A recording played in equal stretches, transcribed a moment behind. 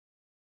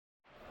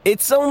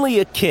It's only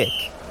a kick,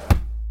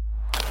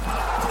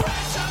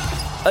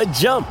 a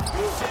jump,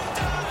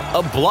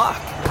 a block.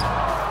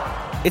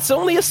 It's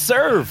only a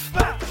serve.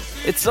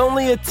 It's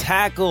only a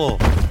tackle,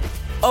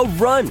 a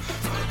run.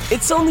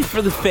 It's only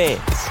for the fans.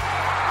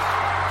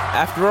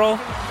 After all,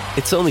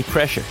 it's only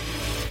pressure.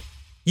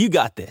 You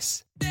got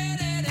this.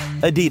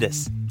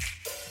 Adidas.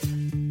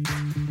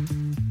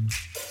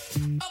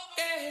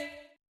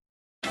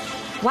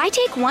 Why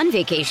take one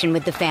vacation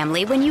with the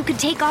family when you could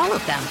take all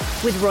of them?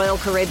 With Royal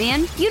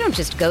Caribbean, you don't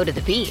just go to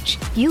the beach.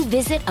 You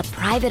visit a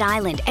private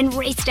island and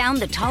race down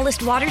the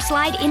tallest water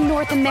slide in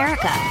North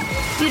America.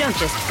 You don't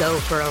just go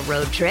for a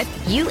road trip.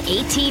 You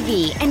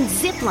ATV and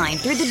zip line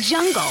through the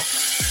jungle.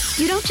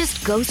 You don't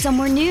just go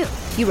somewhere new.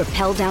 You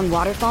rappel down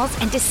waterfalls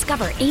and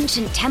discover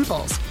ancient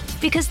temples.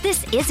 Because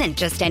this isn't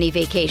just any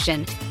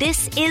vacation.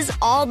 This is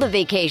all the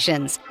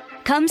vacations.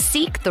 Come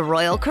seek the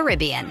Royal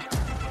Caribbean.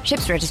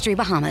 Ships Registry,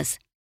 Bahamas.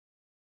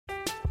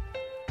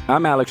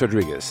 I'm Alex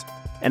Rodriguez.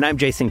 And I'm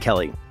Jason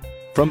Kelly.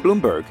 From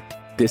Bloomberg,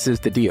 this is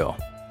The Deal.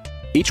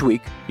 Each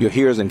week, you'll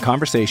hear us in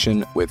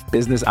conversation with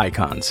business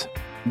icons.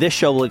 This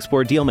show will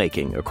explore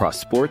deal-making across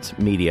sports,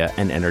 media,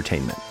 and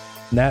entertainment.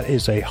 That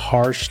is a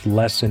harsh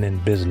lesson in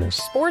business.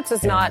 Sports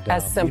is not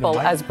as simple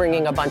as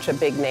bringing a bunch of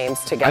big names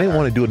together. I didn't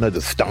want to do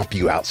another stomp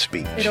you out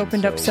speech. It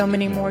opened up so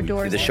many more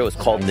doors. The show is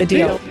called The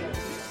Deal.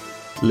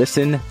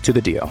 Listen to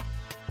The Deal.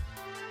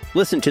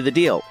 Listen to The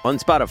Deal on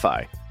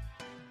Spotify.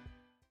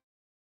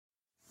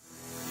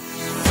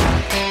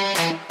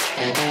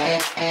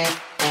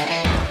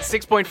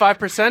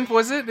 .5%,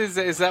 was it?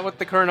 Is that what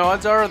the current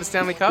odds are of the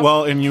Stanley Cup?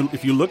 Well, and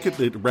if you look at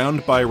the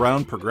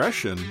round-by-round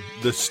progression,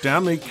 the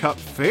Stanley Cup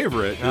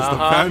favorite is the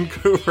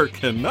Vancouver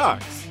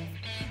Canucks.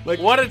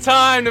 What a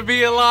time to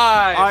be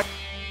alive!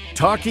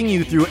 Talking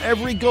you through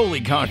every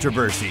goalie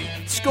controversy,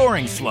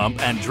 scoring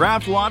slump, and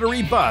draft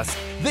lottery bust,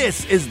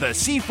 this is the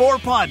C4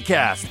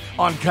 Podcast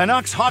on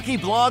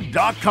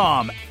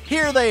CanucksHockeyBlog.com.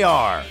 Here they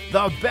are,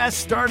 the best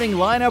starting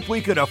lineup we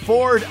could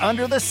afford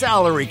under the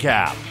salary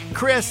cap.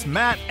 Chris,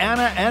 Matt,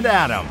 Anna, and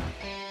Adam.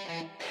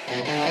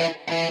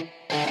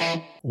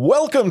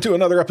 Welcome to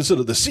another episode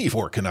of the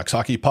C4 Canucks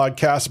Hockey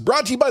Podcast,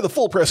 brought to you by the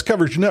Full Press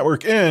Coverage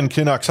Network and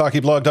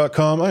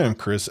CanucksHockeyBlog.com. I am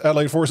Chris,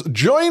 Adelaide Force,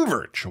 joined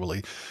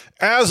virtually,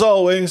 as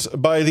always,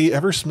 by the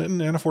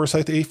ever-smitten Anna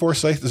Forsyth, A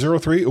Forsyth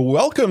 03.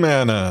 Welcome,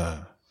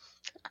 Anna.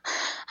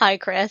 Hi,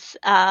 Chris.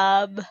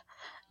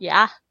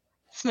 Yeah,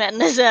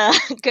 smitten is a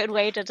good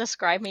way to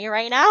describe me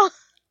right now.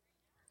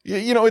 Yeah,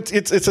 you know, it's a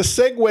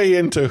segue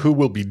into who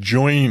will be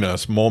joining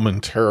us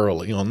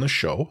momentarily on the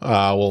show.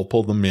 We'll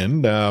pull them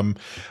in.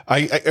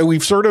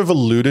 We've sort of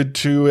alluded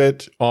to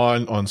it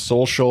on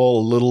social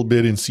a little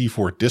bit in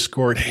C4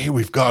 Discord. Hey,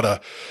 we've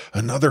got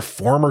another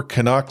former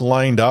Canuck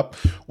lined up.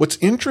 What's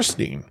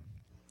interesting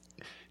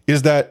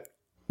is that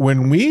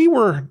when we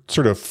were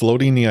sort of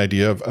floating the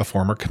idea of a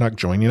former Canuck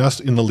joining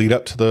us in the lead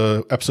up to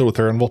the episode with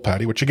Aaron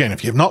Volpatti, which again,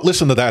 if you have not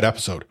listened to that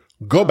episode,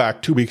 go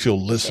back 2 weeks,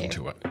 you'll listen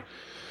to it.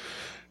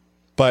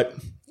 But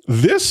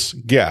this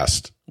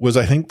guest was,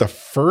 I think, the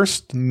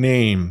first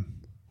name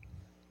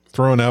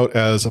thrown out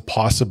as a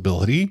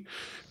possibility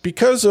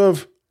because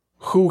of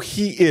who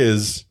he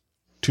is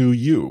to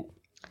you.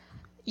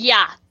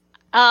 Yeah.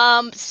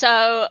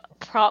 So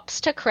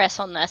props to Chris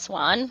on this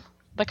one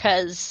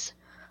because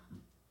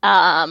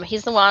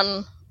he's the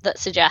one that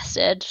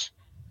suggested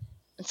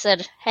and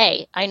said,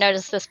 hey, I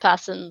noticed this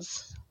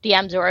person's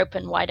DMs are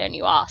open. Why don't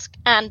you ask?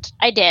 And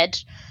I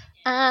did.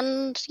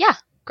 And yeah,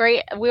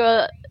 great. We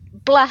were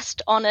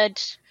blessed, honored,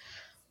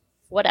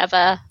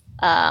 whatever,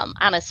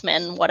 Anna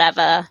Smith,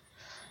 whatever,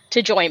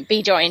 to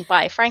be joined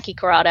by Frankie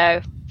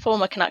Corrado,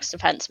 former Canucks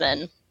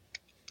defenseman.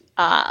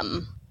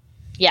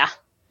 Yeah,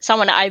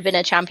 someone I've been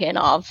a champion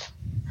of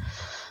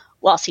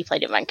whilst he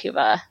played in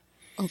Vancouver.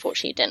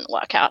 Unfortunately, it didn't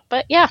work out.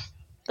 But yeah,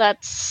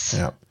 that's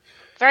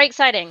very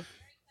exciting.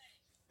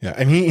 Yeah,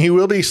 and he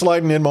will be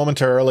sliding in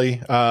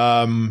momentarily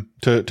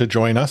to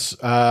join us.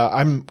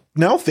 I'm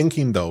now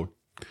thinking, though,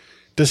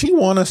 does he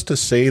want us to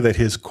say that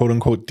his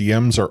quote-unquote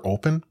DMs are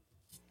open?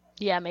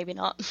 Yeah, maybe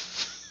not.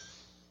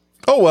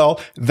 Oh,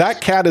 well, that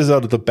cat is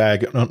out of the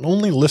bag. And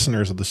only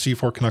listeners of the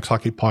C4 Canucks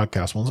Hockey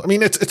Podcast ones. I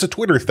mean, it's a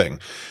Twitter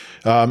thing.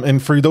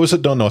 And for those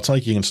that don't know, it's not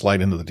like you can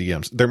slide into the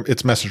DMs.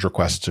 It's message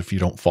requests if you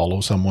don't follow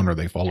someone or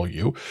they follow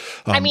you.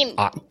 I mean,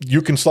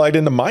 you can slide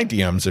into my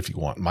DMs if you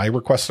want. My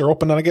requests are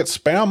open and I get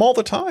spam all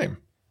the time.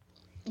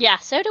 Yeah,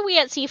 so do we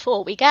at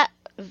C4. We get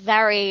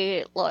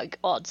very,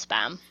 odd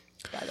spam,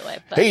 by the way.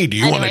 But hey, do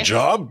you want a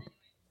job?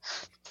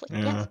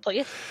 Yes,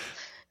 please.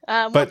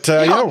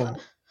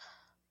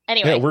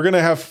 Anyway, we're going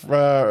to have,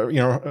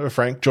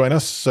 Frank join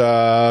us.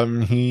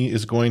 He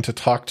is going to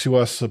talk to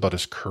us about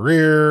his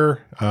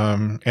career.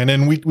 And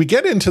then we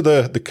get into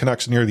the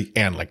Canucks near the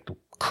end, like the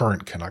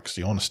current Canucks.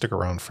 You want to stick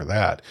around for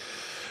that.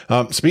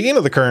 Speaking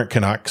of the current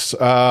Canucks,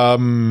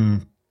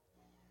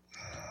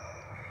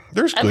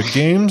 there's good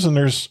games and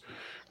there's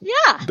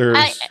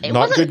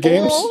not good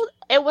games.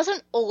 It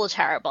wasn't all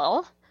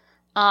terrible.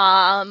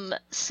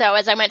 So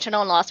as I mentioned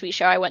on last week's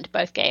show, I went to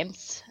both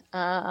games.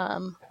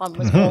 One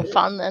was more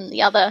fun than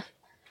the other.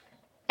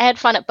 I had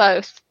fun at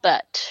both,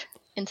 but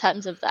in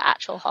terms of the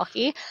actual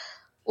hockey,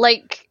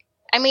 like,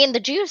 I mean, the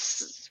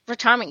Juice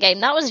retirement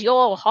game, that was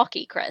your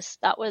hockey, Chris.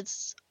 That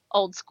was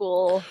old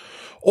school.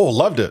 Oh,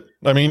 loved it.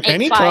 I mean, 8-5.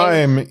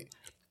 anytime.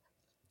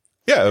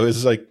 Yeah, it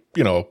was like,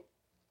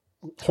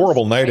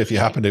 horrible night if you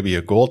happen to be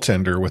a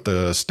goaltender with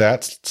the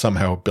stats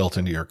somehow built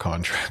into your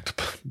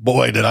contract.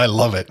 Boy, did I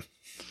love it.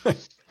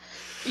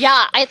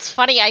 Yeah, it's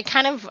funny.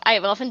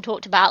 I've often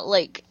talked about,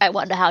 like, I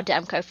wonder how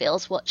Demko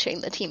feels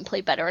watching the team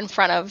play better in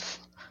front of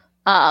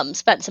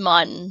Spencer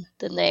Martin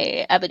than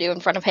they ever do in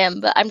front of him.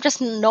 But I'm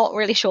just not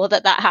really sure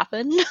that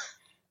happened in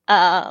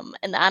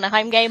the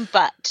Anaheim game.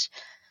 But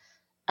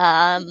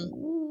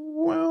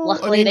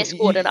luckily they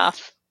scored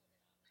enough.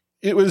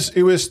 It was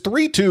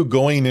 3-2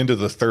 going into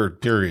the third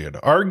period.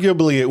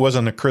 Arguably, it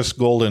wasn't a Chris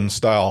Golden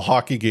style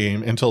hockey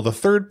game until the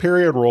third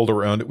period rolled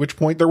around, at which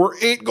point there were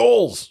 8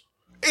 goals.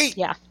 8!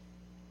 Yeah.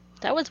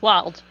 That was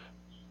wild.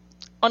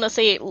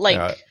 Honestly,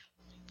 like,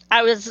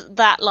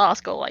 that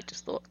last goal, I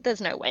just thought,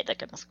 there's no way they're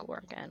going to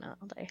score again, are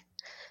they?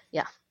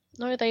 Yeah.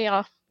 No, they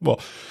are.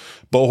 Well,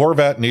 Bo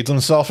Horvat needs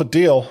himself a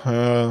deal.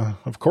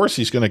 Of course,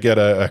 he's going to get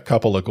a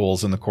couple of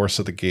goals in the course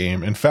of the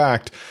game. In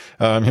fact,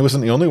 he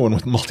wasn't the only one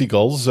with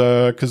multi-goals.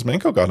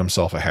 Kuzmenko got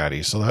himself a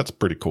hattie, so that's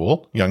pretty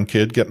cool. Young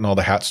kid getting all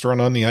the hats thrown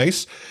on the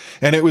ice.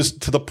 And it was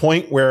to the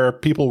point where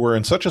people were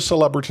in such a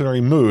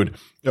celebratory mood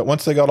that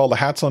once they got all the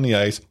hats on the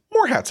ice,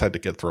 more hats had to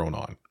get thrown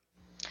on.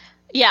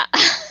 Yeah.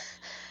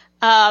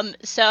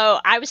 So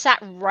I was sat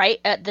right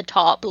at the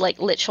top, like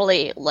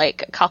literally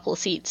like a couple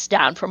seats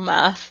down from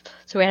Murph.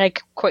 So we had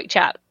a quick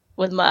chat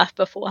with Murph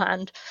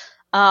beforehand.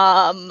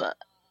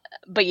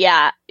 But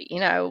yeah,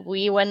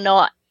 we were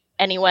not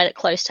anywhere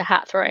close to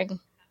hat throwing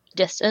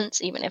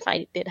distance, even if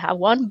I did have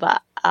one.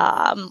 But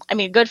I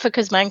mean, good for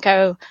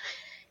Kuzmenko.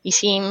 He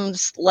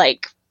seems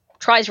like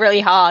tries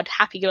really hard,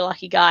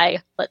 happy-go-lucky guy.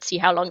 Let's see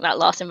how long that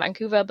lasts in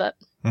Vancouver. But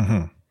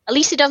at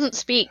least he doesn't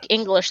speak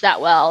English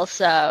that well,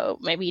 so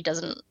maybe he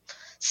doesn't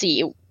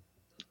see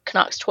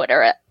Canucks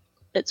Twitter at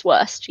its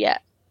worst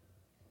yet.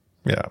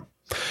 Yeah.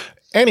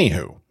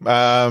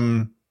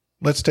 Anywho,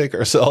 let's take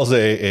ourselves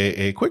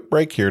a quick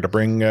break here to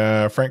bring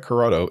Frank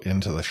Corrado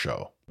into the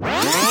show.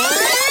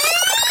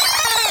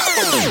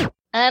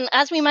 And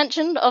as we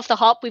mentioned off the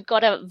hop, we've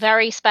got a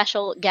very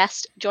special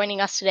guest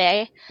joining us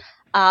today.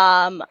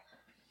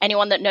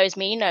 Anyone that knows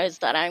me knows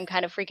that I'm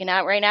kind of freaking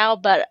out right now.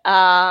 But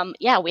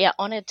yeah, we are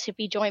honored to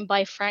be joined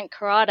by Frank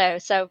Corrado.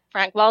 So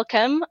Frank,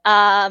 welcome.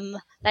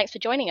 Thanks for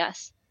joining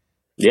us.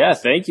 Yeah,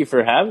 thank you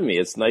for having me.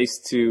 It's nice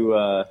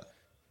to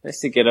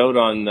get out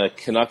on the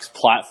Canucks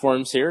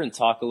platforms here and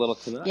talk a little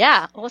Canucks.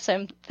 Yeah,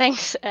 awesome.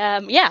 Thanks.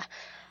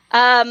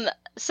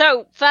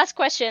 So first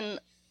question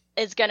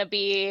is going to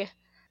be,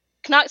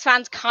 Canucks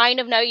fans kind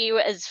of know you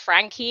as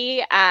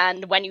Frankie,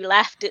 and when you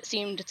left, it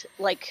seemed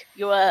like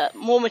you were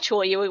more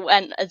mature. You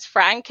went as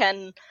Frank,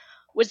 and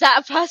was that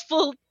a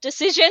purposeful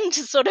decision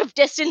to sort of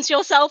distance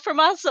yourself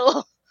from us,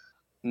 or?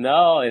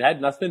 No, it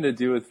had nothing to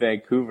do with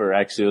Vancouver.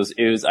 Actually,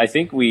 it was. I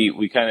think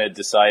we kind of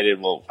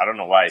decided. Well, I don't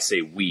know why I say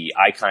we.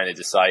 I kind of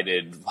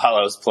decided while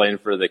I was playing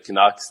for the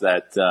Canucks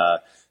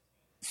that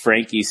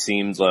Frankie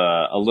seems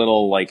a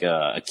little like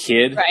a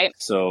kid. Right.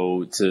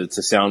 So to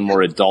sound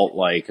more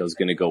adult-like, I was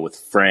going to go with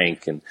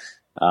Frank. And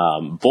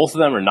both of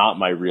them are not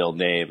my real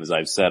name, as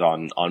I've said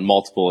on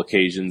multiple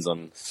occasions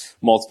on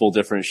multiple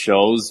different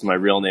shows. My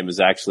real name is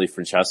actually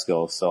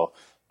Francesco. So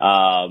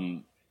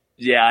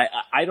yeah,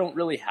 I don't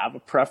really have a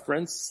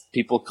preference.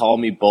 People call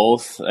me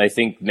both. I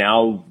think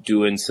now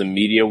doing some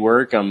media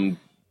work, I'm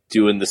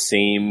doing the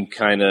same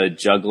kind of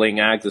juggling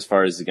act as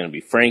far as, is it going to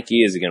be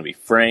Frankie? Is it going to be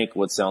Frank?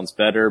 What sounds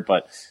better?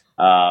 But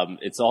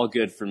it's all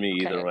good for me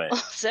either way.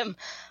 Awesome.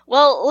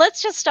 Well,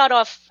 let's just start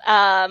off,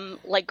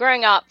 like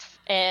growing up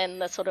in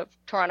the sort of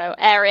Toronto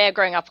area,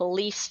 growing up a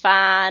Leafs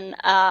fan.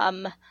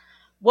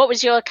 What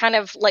was your kind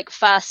of like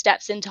first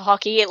steps into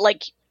hockey?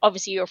 Like,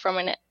 obviously you're from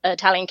an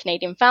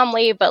Italian-Canadian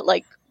family, but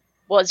like,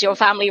 was your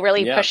family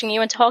really pushing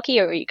you into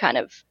hockey, or you kind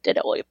of did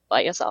it all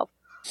by yourself?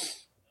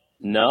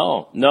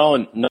 No,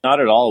 not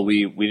at all.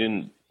 We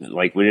didn't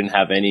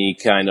have any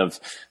kind of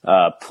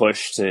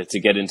push to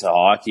get into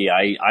hockey.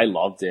 I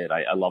loved it.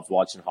 I loved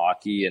watching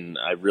hockey, and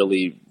I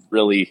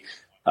really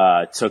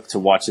took to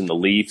watching the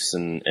Leafs,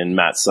 and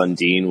Matt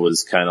Sundin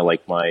was kind of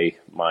like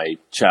my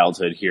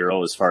childhood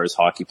hero as far as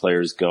hockey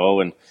players go.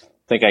 And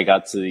I think I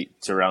got to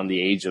around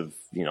the age of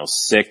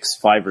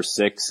 5 or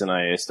 6, and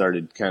I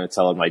started kind of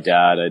telling my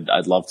dad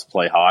I'd love to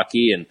play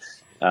hockey, and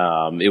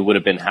it would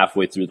have been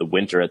halfway through the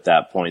winter at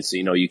that point. So,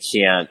 you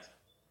can't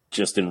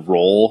just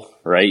enroll,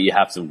 right? You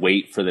have to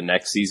wait for the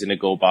next season to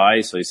go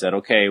by. So he said,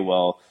 okay,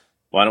 well,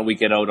 why don't we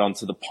get out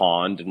onto the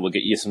pond and we'll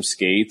get you some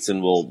skates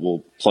and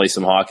we'll play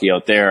some hockey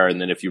out there.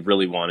 And then if you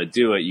really want to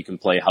do it, you can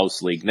play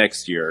house league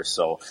next year.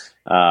 So,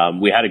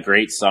 we had a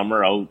great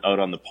summer out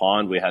on the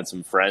pond. We had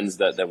some friends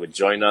that would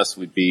join us.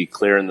 We'd be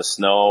clearing the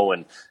snow,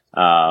 and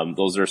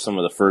those are some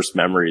of the first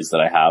memories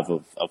that I have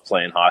of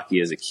playing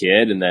hockey as a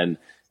kid. And then,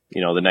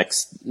 the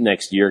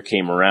next year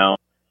came around.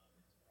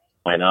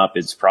 line up,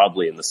 it's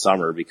probably in the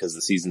summer because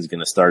the season's going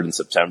to start in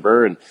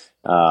September, and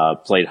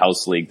played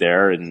house league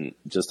there and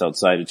just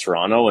outside of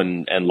Toronto,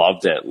 and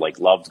loved it. Like,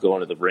 loved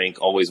going to the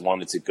rink, always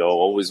wanted to go,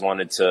 always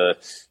wanted to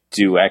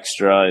do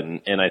extra.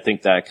 And I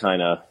think that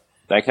kind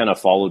of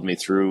followed me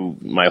through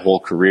my whole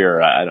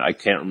career. I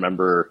can't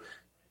remember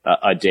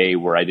a day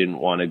where I didn't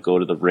want to go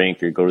to the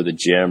rink or go to the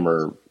gym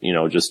or,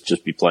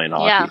 just be playing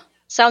hockey. Yeah.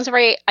 Sounds a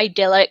very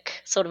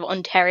idyllic sort of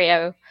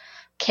Ontario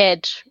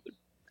kid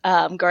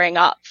growing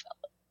up.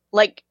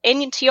 Like,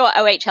 into your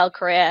OHL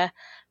career,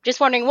 just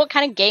wondering what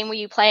kind of game were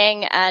you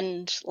playing,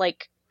 and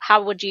like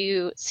how would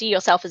you see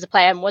yourself as a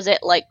player? And was it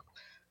like,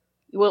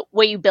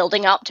 were you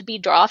building up to be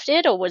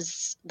drafted, or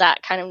was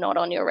that kind of not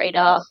on your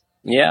radar?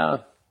 Yeah.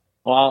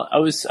 Well, I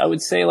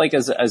would say, like,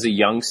 as a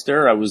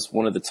youngster, I was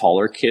one of the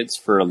taller kids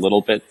for a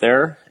little bit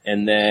there,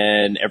 and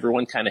then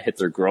everyone kind of hit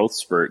their growth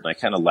spurt, and I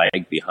kind of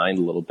lagged behind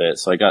a little bit.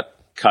 So I got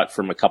cut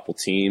from a couple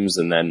teams,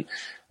 and then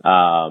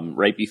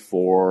right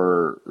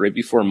before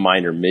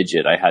minor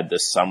midget, I had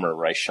this summer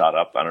where I shot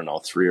up,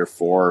 3 or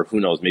 4, who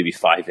knows, maybe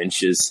 5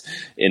 inches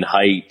in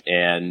height.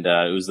 And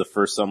it was the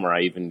first summer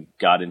I even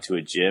got into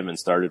a gym and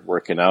started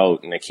working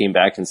out. And I came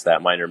back into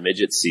that minor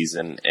midget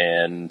season,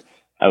 and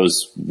I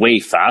was way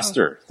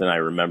faster than I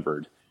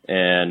remembered.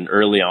 And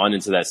early on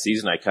into that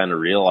season, I kind of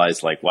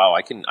realized, like, wow,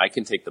 I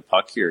can take the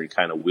puck here and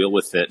kind of wheel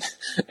with it.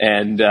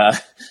 And,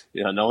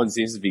 no one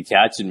seems to be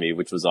catching me,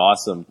 which was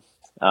awesome.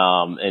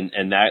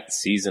 And that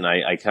season,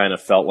 I kind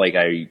of felt like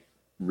I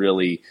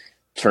really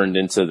turned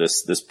into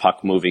this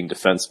puck moving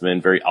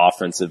defenseman, very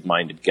offensive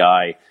minded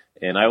guy.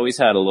 And I always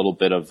had a little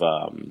bit of,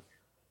 I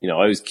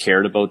always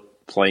cared about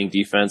playing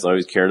defense. I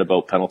always cared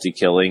about penalty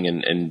killing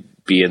and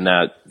being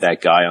that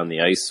guy on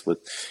the ice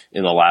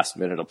in the last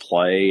minute of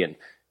play. And,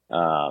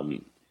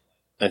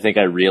 I think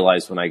I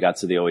realized when I got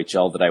to the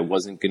OHL that I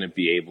wasn't going to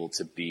be able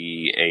to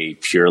be a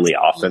purely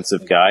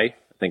offensive guy.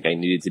 I think I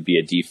needed to be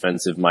a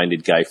defensive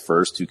minded guy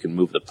first who can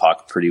move the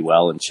puck pretty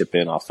well and chip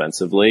in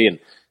offensively. And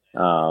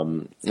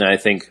I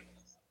think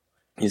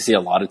you see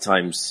a lot of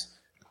times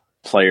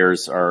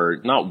players are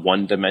not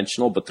one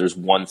dimensional, but there's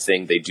one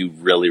thing they do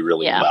really,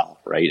 really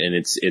well. Right. And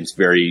it's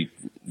very,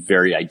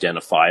 very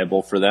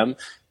identifiable for them.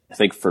 I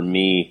think for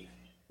me,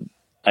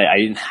 I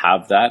didn't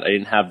have that. I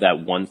didn't have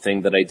that one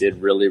thing that I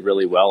did really,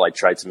 really well. I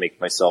tried to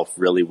make myself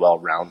really well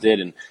rounded.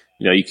 And,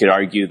 you could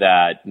argue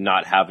that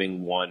not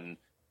having one,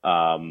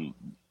 one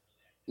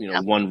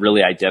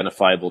really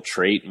identifiable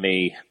trait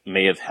may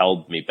have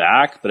held me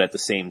back. But at the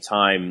same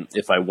time,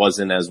 if I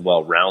wasn't as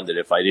well rounded,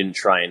 if I didn't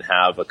try and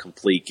have a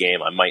complete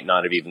game, I might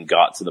not have even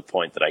got to the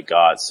point that I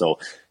got. So,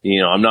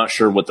 I'm not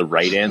sure what the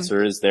right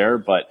answer is there,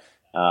 but,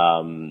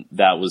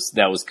 that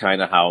was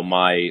kind of how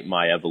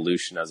my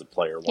evolution as a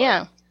player went.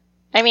 Yeah.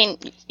 I mean,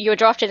 you were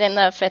drafted in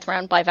the 5th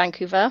round by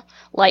Vancouver,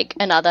 like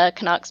another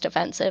Canucks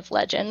defensive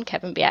legend,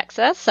 Kevin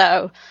Bieksa.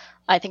 So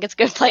I think it's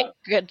good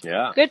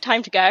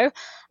time to go.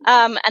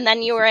 And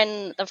then you were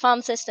in the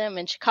farm system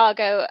in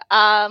Chicago.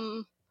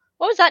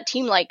 What was that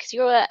team like? Because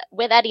you were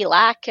with Eddie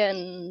Lack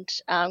and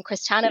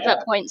Chris Tanev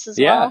at points as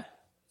well.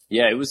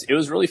 Yeah, it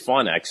was really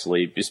fun,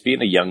 actually. Just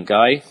being a young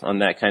guy on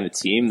that kind of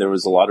team, there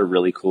was a lot of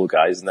really cool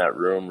guys in that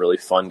room, really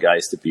fun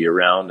guys to be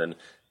around. And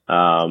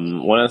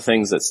one of the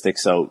things that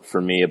sticks out for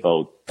me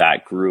about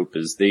that group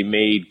is they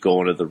made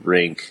going to the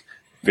rink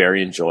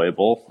very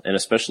enjoyable. And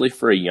especially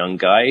for a young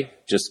guy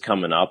just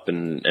coming up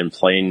and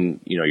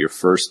playing, your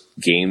first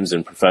games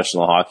in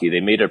professional hockey,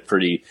 they made it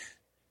pretty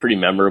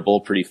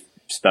memorable, pretty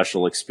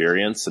special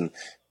experience. And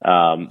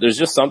there's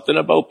just something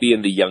about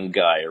being the young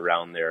guy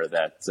around there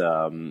that,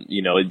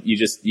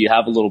 you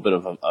have a little bit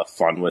of a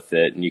fun with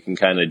it, and you can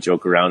kind of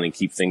joke around and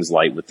keep things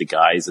light with the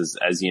guys as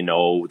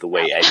the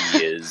way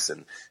Eddie is.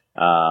 And,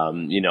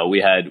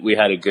 we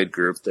had a good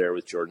group there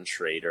with Jordan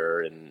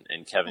Schrader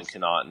and Kevin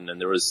Connaughton,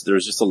 and there was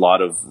just a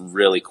lot of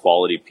really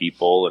quality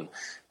people.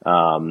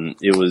 And,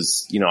 it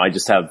was,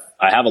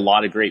 I have a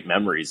lot of great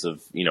memories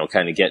of,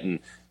 kind of getting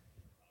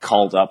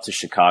called up to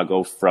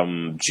Chicago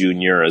from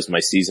junior as my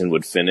season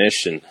would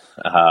finish. And,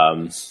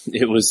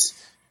 it was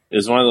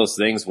one of those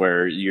things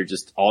where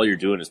all you're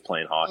doing is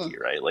playing hockey,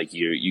 right? Like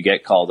you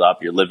get called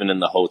up, you're living in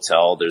the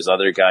hotel, there's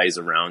other guys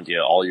around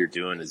you. All you're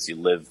doing is you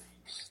live,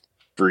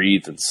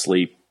 breathe, and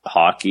sleep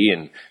hockey.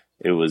 And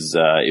it was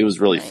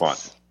really fun.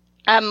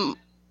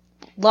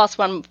 Last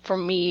one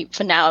from me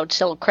for now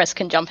till Chris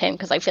can jump in,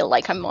 because I feel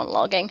like I'm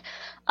monologuing.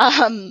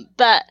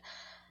 But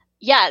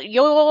yeah,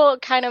 your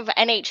kind of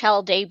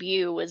NHL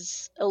debut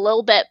was a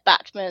little bit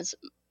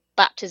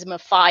baptism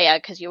of fire,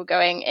 because you were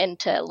going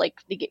into like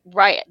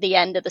right at the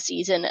end of the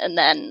season and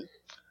then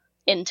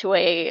into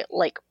a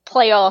like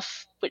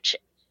playoff, which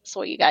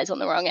saw you guys on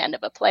the wrong end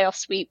of a playoff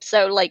sweep.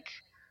 So like,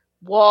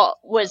 what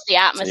was the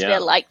atmosphere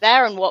like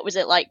there, and what was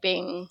it like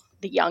being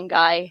the young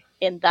guy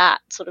in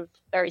that sort of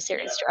very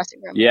serious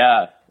dressing room?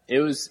 Yeah, it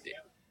was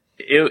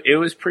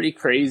pretty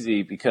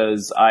crazy,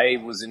 because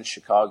I was in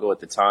Chicago at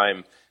the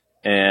time,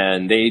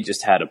 and they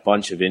just had a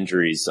bunch of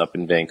injuries up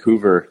in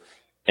Vancouver.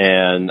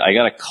 And I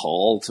got a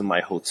call to my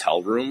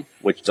hotel room,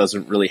 which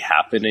doesn't really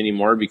happen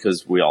anymore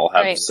because we all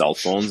have cell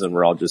phones and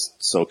we're all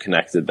just so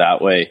connected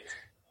that way.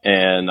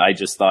 And I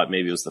just thought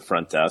maybe it was the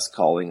front desk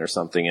calling or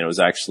something. And it was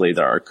actually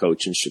our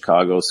coach in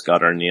Chicago,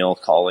 Scott Arneal,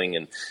 calling.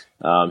 And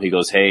he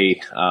goes, hey,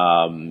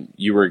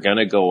 you were going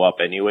to go up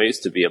anyways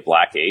to be a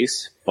Black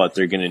Ace, but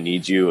they're going to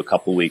need you a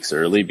couple weeks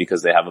early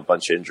because they have a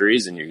bunch of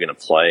injuries and you're going to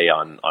play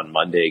on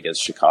Monday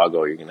against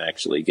Chicago. You're going to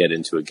actually get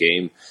into a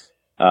game.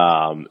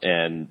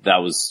 And that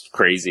was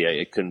crazy.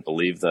 I couldn't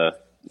believe the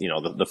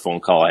phone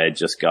call I had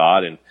just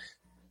got, and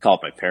called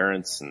my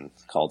parents and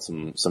called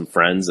some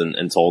friends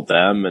and told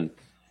them. And,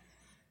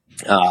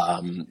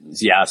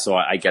 so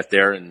I get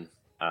there, and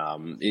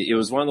it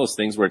was one of those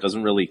things where it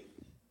doesn't really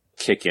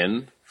kick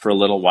in for a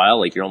little while.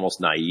 Like, you're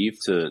almost naive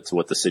to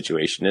what the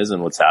situation is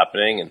and what's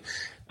happening. And,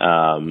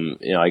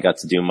 I got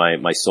to do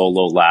my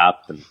solo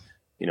lap, and,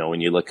 when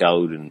you look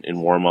out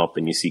in warm up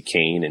and you see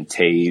Kane and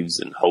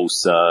Taves and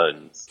Hossa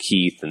and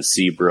Keith and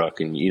Seabrook,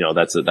 and,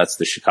 that's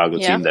the Chicago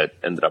team that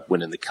ended up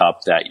winning the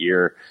cup that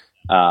year.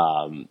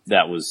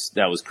 That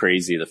was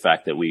crazy. The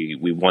fact that we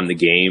won the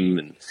game,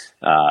 and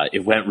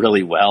it went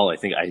really well. I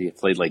think I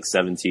played like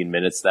 17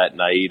 minutes that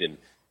night, and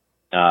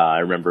I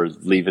remember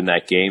leaving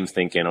that game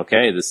thinking,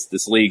 okay,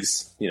 this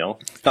league's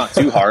not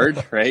too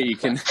hard, right? You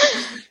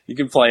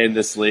can play in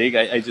this league.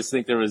 I just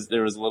think there was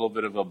a little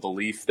bit of a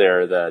belief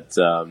there that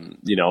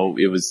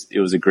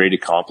it was a great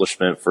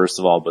accomplishment, first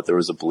of all, but there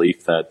was a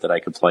belief that I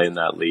could play in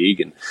that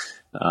league, and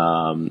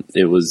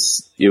it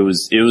was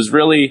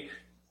really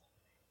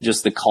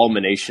just the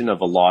culmination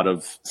of a lot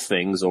of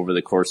things over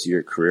the course of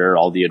your career,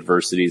 all the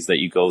adversities that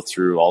you go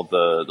through, all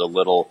the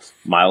little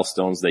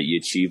milestones that you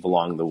achieve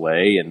along the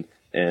way.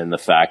 And the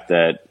fact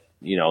that,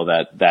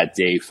 that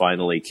day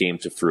finally came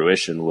to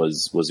fruition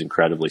was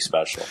incredibly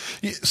special.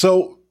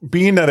 So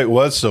being that it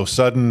was so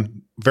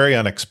sudden, very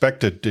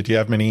unexpected, did you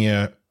have many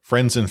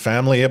friends and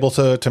family able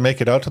to make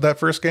it out to that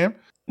first game?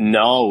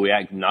 No, we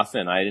had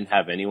nothing. I didn't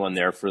have anyone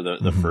there for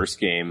the first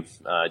game,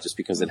 just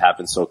because it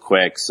happened so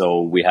quick.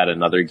 So we had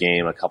another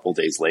game a couple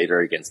days later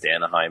against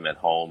Anaheim at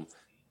home.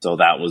 So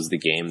that was the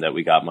game that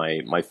we got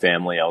my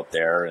family out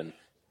there. And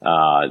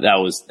that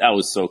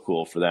was so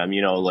cool for them.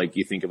 Like,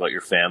 you think about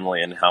your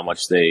family and how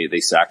much they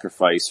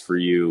sacrifice for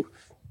you,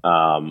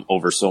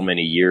 over so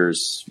many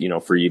years,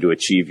 for you to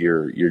achieve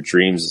your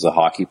dreams as a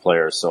hockey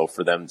player. So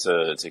for them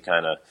to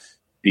kind of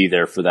be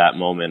there for that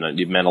moment,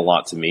 it meant a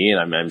lot to me,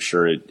 and I'm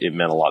sure it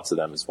meant a lot to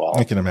them as well.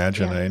 I can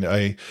imagine.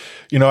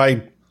 Yeah.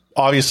 I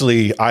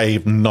obviously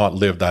I've not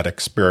lived that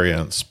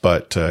experience,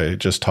 but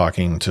just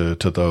talking to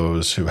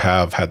those who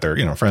have had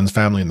their friends,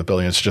 family in the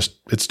building,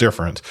 it's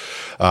different.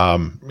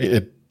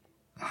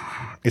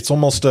 It's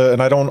almost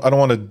and I don't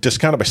want to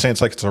discount it by saying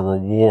it's like it's a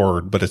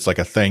reward, but it's like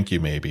a thank you.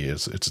 Maybe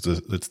it's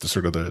the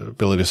sort of the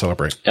ability to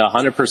celebrate.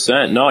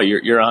 100%. No,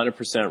 you're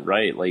 100%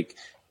 right. Like,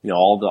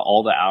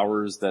 all the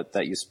hours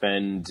that you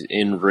spend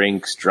in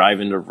rinks,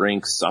 driving to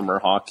rinks, summer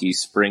hockey,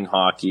 spring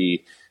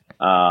hockey,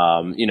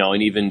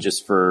 and even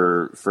just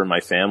for my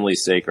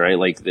family's sake, right?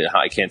 Like,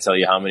 I can't tell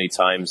you how many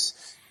times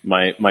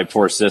my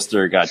poor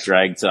sister got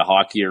dragged to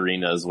hockey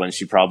arenas when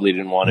she probably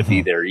didn't want to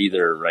be there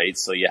either, right?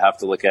 So you have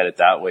to look at it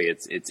that way.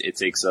 It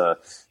takes a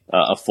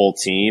full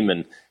team,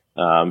 and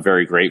I'm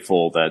very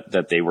grateful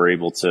that they were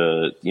able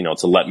to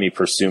let me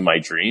pursue my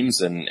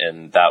dreams,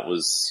 and that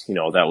was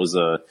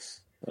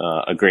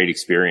a great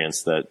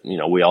experience that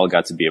we all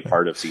got to be a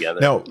part of together.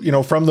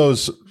 Now, from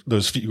those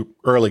few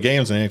early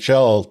games in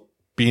NHL,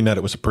 being that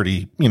it was a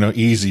pretty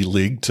easy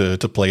league to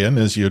play in,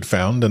 as you had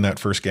found in that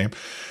first game,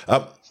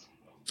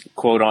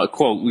 quote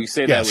unquote, we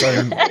say yes,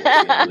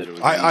 that.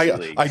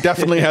 I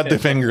definitely had the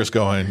fingers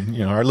going.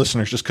 Our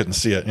listeners just couldn't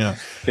see it. Yeah.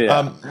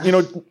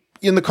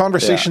 In the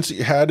conversations that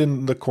you had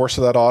in the course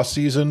of that off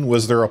season,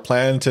 was there a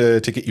plan to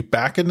get you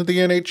back into the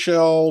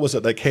NHL? Was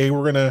it like, hey,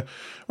 we're gonna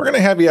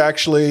have you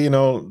actually,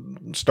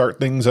 start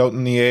things out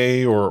in the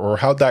A, or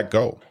how'd that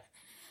go?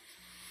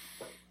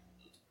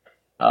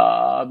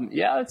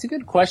 Yeah, that's a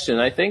good question.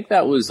 I think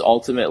that was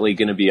ultimately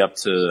going to be up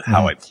to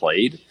how I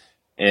played.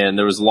 And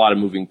there was a lot of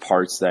moving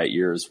parts that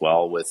year as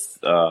well, with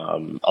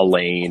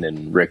Elaine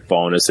and Rick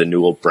Bowness and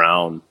Newell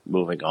Brown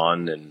moving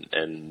on,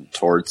 and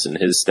Torts and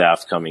his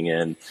staff coming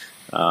in.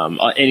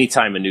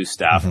 Anytime a new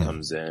staff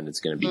comes in, it's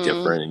going to be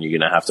different, and you're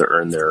going to have to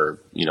earn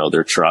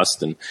their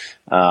trust. And,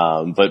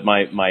 but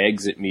my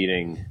exit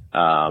meeting,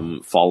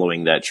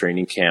 following that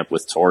training camp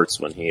with Torts,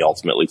 when he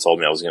ultimately told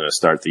me I was going to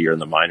start the year in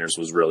the minors,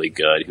 was really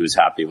good. He was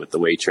happy with the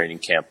way training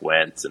camp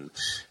went. And,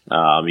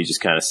 he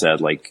just kind of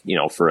said, like,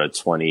 for a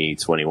 20,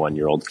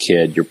 21-year-old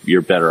kid,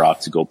 you're better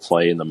off to go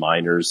play in the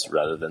minors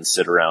rather than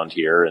sit around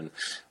here and,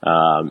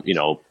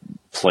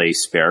 play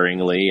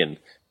sparingly. And,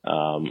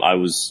 I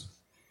was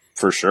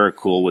for sure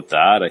cool with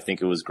that. I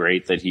think it was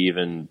great that he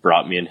even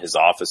brought me in his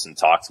office and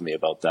talked to me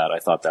about that. I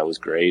thought that was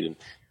great. And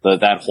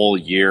that whole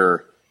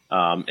year,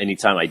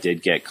 anytime I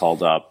did get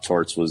called up,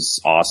 Torts was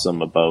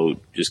awesome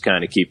about just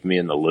kind of keeping me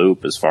in the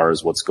loop as far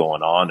as what's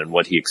going on and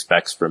what he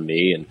expects from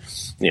me. And,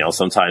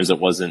 sometimes it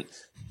wasn't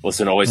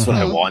wasn't always what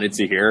I wanted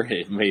to hear.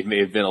 It may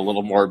have been a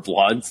little more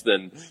blunt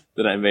than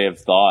I may have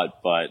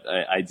thought, but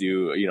I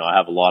do, I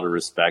have a lot of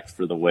respect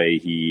for the way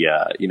he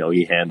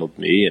handled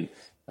me,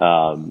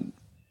 and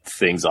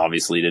things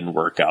obviously didn't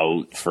work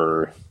out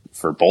for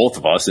both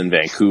of us in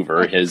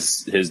Vancouver.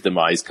 His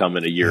demise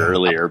coming a year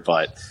earlier,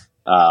 but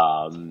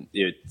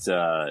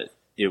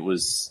it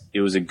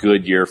was a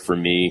good year for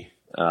me.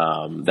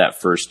 That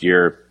first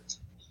year,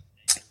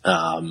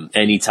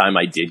 anytime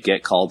I did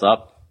get called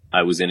up,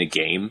 I was in a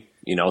game,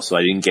 so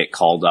I didn't get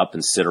called up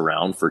and sit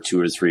around for 2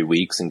 or 3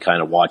 weeks and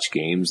kind of watch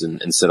games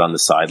and sit on the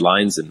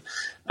sidelines. And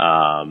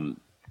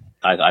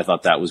I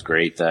thought that was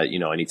great that,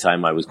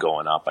 anytime I was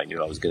going up, I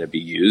knew I was going to be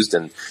used.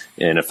 And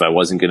if I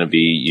wasn't going to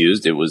be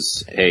used, it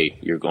was, hey,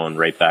 you're going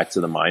right back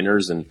to the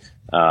minors. And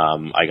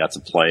I got to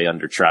play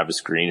under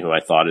Travis Green, who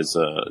I thought is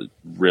a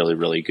really,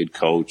 really good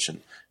coach,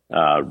 and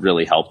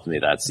really helped me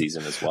that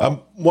season as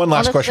well. One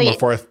last question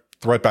before I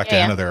throw it back to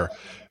Anna there.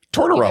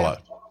 Tortorella,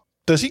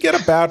 does he get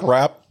a bad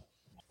rap?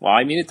 Well,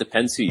 I mean, it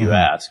depends who you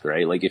ask,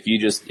 right? Like if you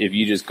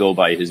just go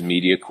by his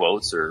media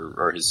quotes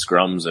or his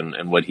scrums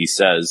and what he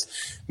says,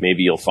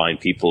 maybe you'll find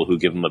people who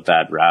give him a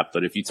bad rap.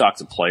 But if you talk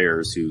to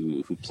players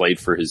who played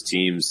for his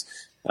teams,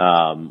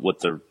 what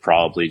they're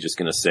probably just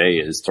going to say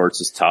is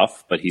Torts is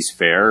tough, but he's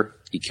fair.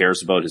 He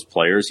cares about his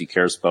players. He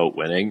cares about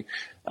winning.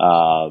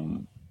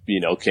 Can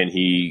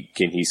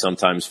he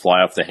sometimes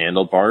fly off the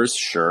handlebars?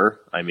 Sure.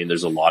 I mean,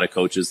 there's a lot of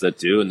coaches that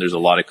do, and there's a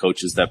lot of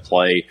coaches that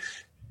play,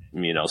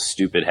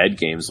 stupid head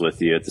games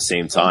with you at the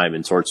same time.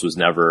 And Torts was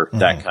never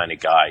that kind of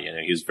guy.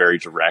 He was very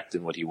direct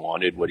in what he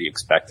wanted, what he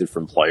expected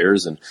from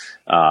players, and,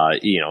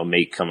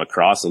 may come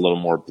across a little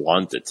more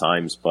blunt at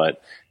times.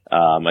 But,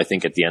 I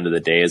think at the end of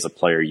the day, as a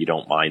player, you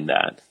don't mind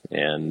that.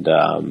 And,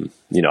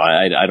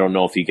 I don't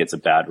know if he gets a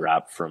bad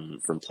rap from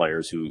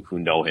players who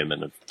know him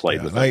and have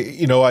played with him.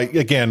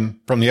 Again,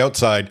 from the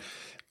outside,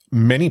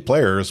 many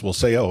players will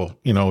say,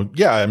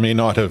 I may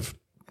not have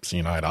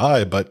seen eye to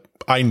eye, but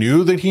I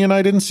knew that he and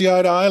I didn't see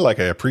eye to eye. Like,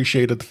 I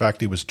appreciated the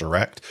fact he was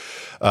direct.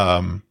 Yeah,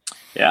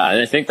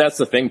 and I think that's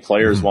the thing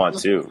players want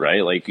too,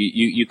 right? Like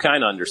you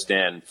kind of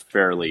understand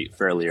fairly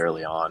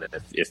early on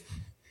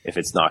if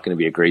it's not going to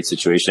be a great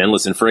situation. And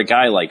listen, for a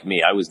guy like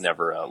me, I was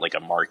never a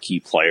marquee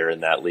player in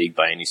that league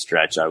by any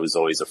stretch. I was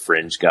always a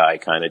fringe guy,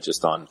 kind of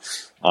just on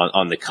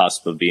the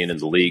cusp of being in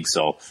the league.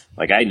 So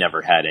I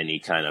never had any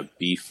kind of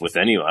beef with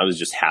anyone. I was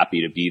just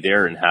happy to be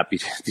there and happy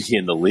to be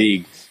in the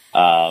league.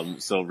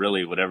 So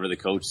really whatever the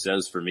coach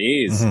says for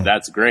me is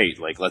that's great.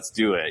 Let's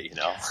do it,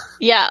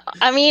 Yeah.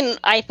 I mean,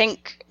 I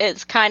think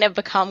it's kind of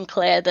become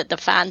clear that the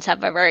fans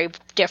have a very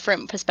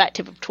different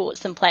perspective of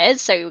Torts than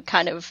players. So you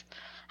kind of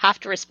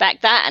have to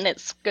respect that. And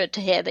it's good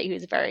to hear that he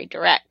was very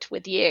direct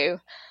with you.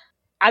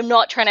 I'm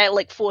not trying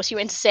to force you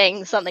into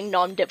saying something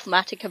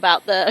non-diplomatic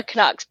about the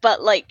Canucks,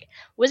 but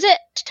was it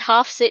a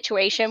tough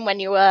situation when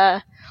you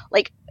were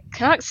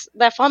Canucks,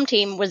 their farm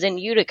team was in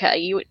Utica.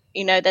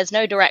 There's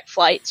no direct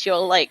flights.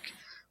 You're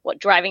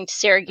driving to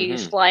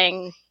Syracuse,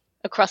 flying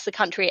across the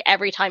country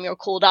every time you're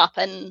called up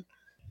and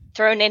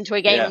thrown into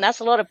a game. Yeah. And that's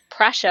a lot of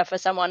pressure for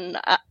someone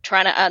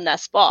trying to earn their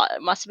spot.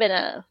 It must have been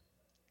a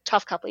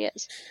tough couple of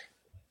years.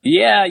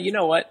 Yeah, you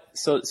know what?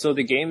 So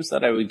the games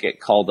that I would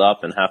get called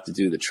up and have to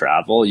do the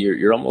travel,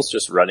 you're almost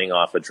just running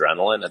off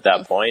adrenaline at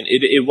that point.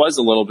 It was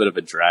a little bit of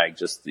a drag,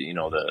 just the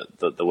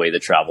way the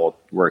travel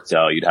worked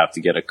out. You'd have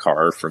to get a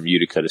car from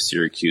Utica to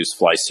Syracuse,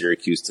 fly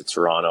Syracuse to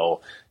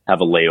Toronto, have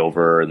a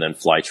layover, and then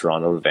fly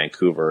Toronto to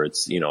Vancouver.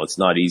 It's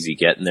not easy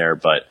getting there,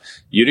 but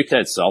Utica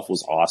itself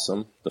was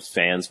awesome. The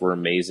fans were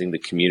amazing. The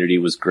community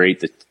was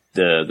great.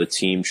 The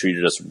team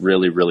treated us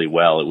really, really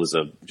well. It was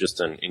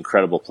just an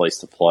incredible place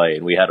to play,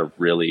 and we had a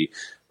really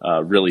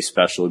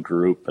special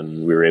group,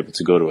 and we were able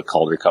to go to a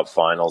Calder Cup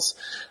finals.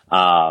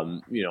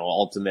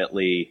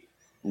 Ultimately,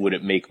 would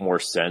it make more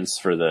sense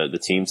for the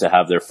team to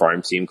have their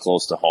farm team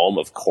close to home?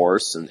 Of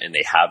course, and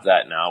they have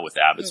that now with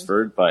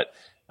Abbotsford, but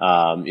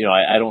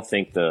I don't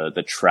think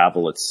the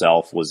travel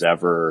itself was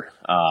ever,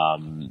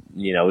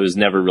 it was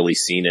never really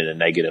seen in a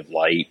negative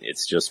light.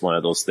 It's just one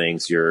of those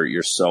things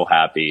you're so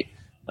happy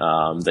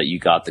that you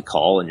got the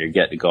call and you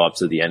get to go up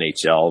to the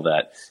NHL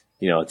that,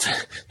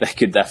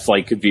 that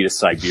flight could be to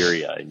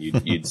Siberia and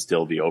you'd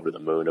still be over the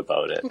moon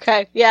about it.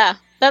 Okay. Yeah.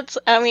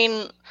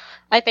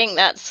 I think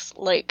that's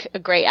a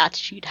great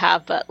attitude to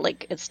have, but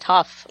it's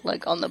tough,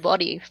 on the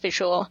body for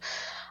sure.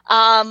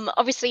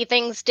 Obviously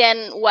things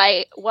didn't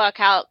work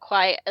out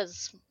quite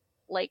as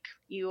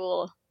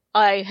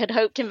I had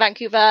hoped in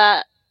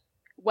Vancouver,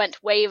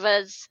 went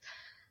waivers.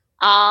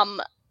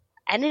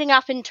 Ending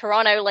up in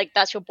Toronto,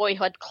 that's your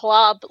boyhood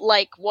club.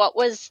 What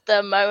was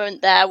the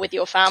moment there with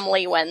your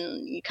family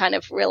when you kind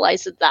of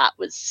realized that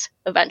was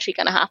eventually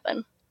going to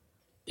happen?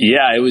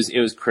 Yeah, it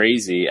was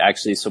crazy,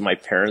 actually. So my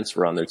parents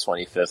were on their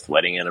 25th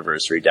wedding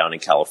anniversary down in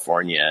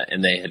California,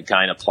 and they had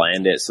kind of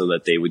planned it so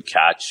that they would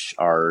catch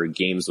our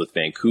games with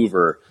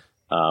Vancouver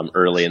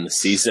early in the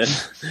season.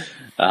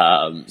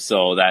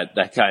 So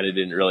that kind of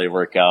didn't really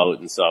work out.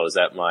 And so I was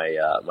at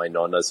my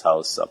Nona's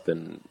house up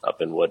in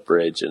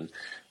Woodbridge, and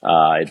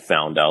I'd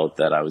found out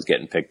that I was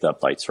getting picked up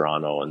by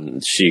Toronto,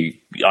 and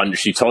she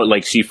told,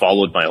 like, she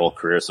followed my whole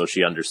career, so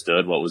she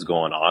understood what was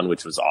going on,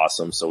 which was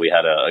awesome. So we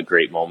had a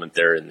great moment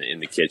there in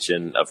the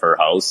kitchen of her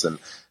house. And,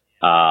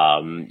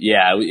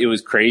 it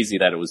was crazy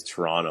that it was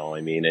Toronto.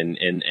 I mean,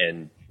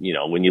 and, you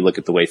know, when you look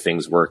at the way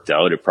things worked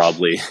out, it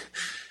probably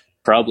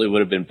would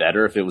have been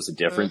better if it was a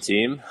different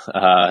team,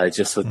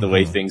 just with the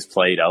way things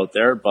played out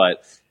there.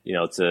 But, you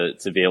know,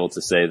 to be able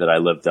to say that I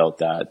lived out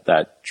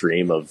that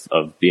dream of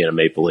being a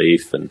Maple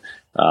Leaf and,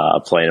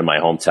 playing in my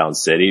hometown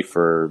city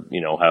for, you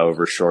know,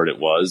 however short it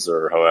was,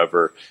 or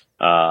however,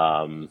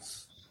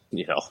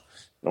 you know,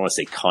 I don't want to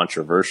say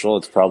controversial.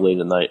 It's probably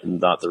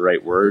not the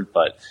right word,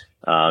 but,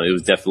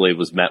 it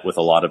was met with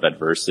a lot of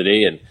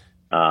adversity, and,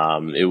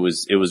 it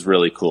was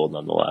really cool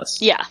nonetheless.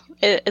 Yeah,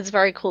 it's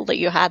very cool that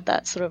you had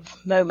that sort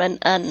of moment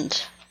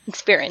and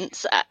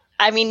experience.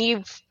 I mean,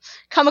 you've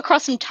come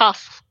across some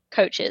tough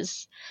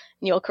coaches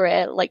in your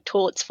career, like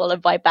Torts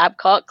followed by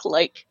Babcock.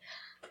 Like,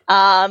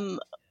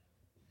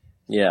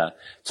 yeah,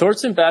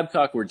 Torts and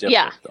Babcock were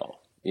different though.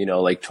 You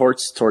know, like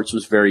Torts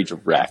was very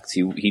direct.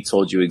 He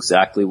told you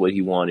exactly what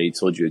he wanted. He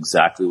told you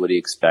exactly what he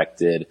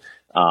expected.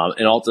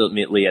 And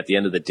ultimately, at the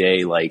end of the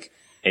day, like,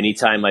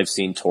 anytime I've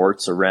seen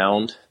Torts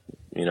around,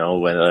 you know,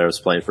 whether I was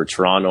playing for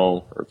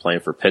Toronto or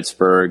playing for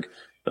Pittsburgh,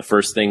 the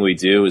first thing we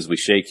do is we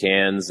shake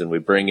hands and we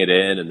bring it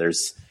in. And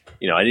there's,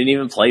 you know, I didn't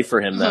even play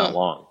for him that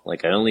long.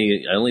 Like, I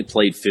only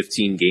played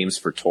 15 games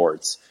for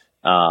Torts.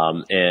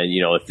 And,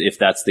 you know, if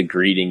that's the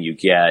greeting you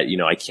get, you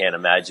know, I can't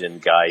imagine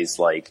guys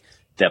like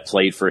that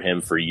played for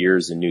him for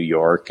years in New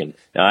York. And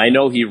I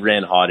know he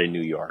ran hot in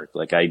New York.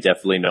 Like, I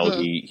definitely know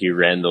he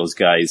ran those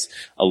guys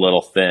a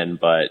little thin,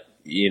 but,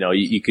 you know,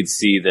 you could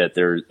see that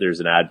there's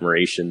an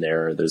admiration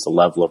there. There's a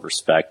level of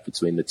respect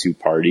between the two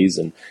parties.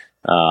 And,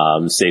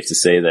 safe to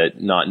say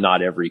that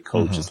not every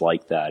coach is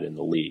like that in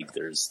the league.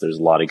 There's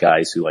a lot of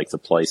guys who like to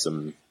play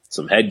some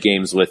head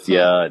games with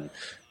you, and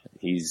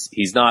he's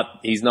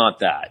not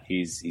that.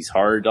 He's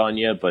hard on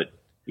you, but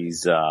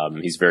he's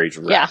very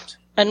direct. Yeah.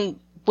 And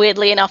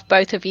weirdly enough,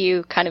 both of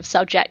you kind of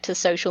subject to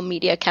social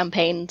media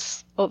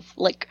campaigns of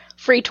like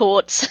free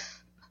Torts,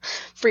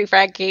 free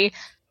Frankie.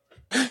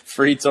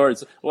 Free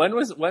Torts. When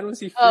was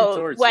he free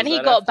Torts? When he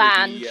got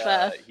banned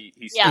for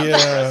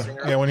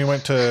when he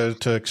went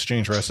to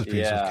exchange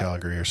recipes with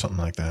Calgary or something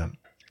like that.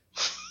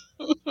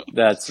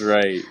 That's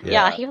right.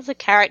 Yeah, he was a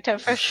character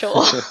for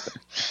sure.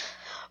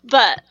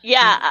 But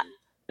yeah,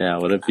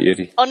 what a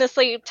beauty.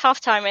 Honestly, tough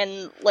time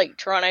in like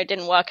Toronto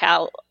didn't work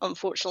out,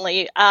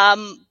 unfortunately.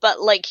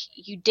 But like,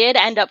 you did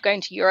end up going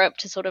to Europe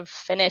to sort of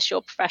finish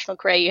your professional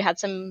career. You had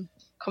some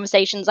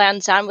conversations, I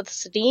understand, with the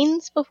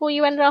Sedins before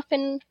you ended up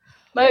in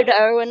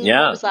Modo, and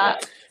what was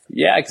that?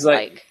 Yeah, because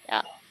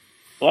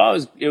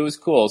it was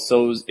cool.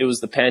 So it was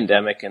the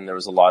pandemic, and there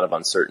was a lot of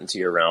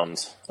uncertainty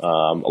around a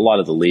lot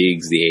of the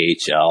leagues, the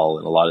AHL,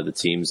 and a lot of the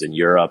teams in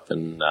Europe.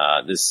 And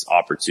this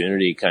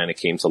opportunity kind of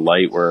came to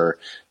light where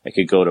I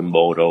could go to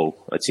Modo,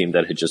 a team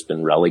that had just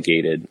been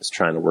relegated, was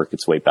trying to work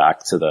its way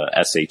back to the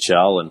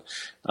SHL. And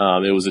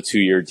it was a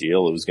 2-year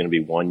deal. It was going to be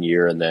 1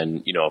 year, and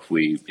then, you know, if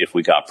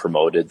we got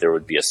promoted, there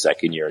would be a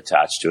second year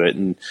attached to it.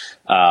 And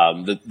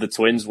the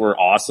Twins were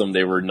awesome.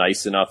 They were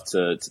nice enough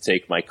to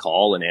take my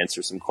call and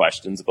answer some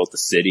questions about the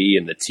city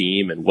and the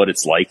team and what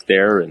it's like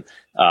there. And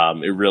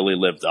it really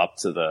lived up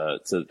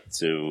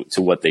to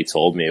what they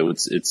told me.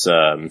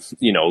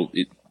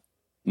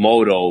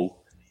 Modo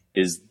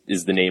is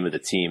the name of the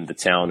team. The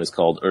town is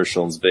called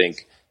Urschelnsvink.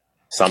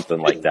 Something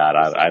like that.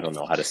 I don't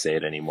know how to say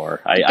it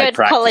anymore. I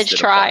practiced college it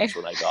try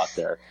when I got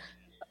there.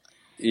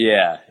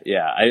 Yeah.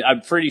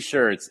 I'm pretty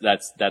sure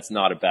that's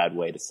not a bad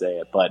way to say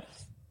it. But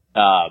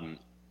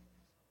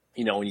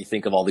you know, when you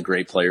think of all the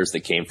great players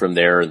that came from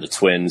there, and the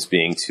Twins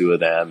being two of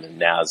them,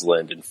 and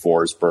Naslund and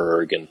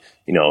Forsberg, and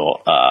you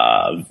know,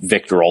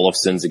 Victor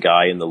Olofsson's a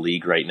guy in the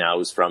league right now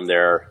who's from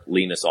there.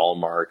 Linus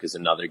Ullmark is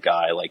another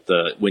guy. Like,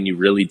 when you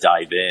really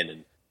dive in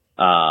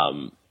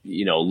and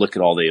you know, look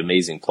at all the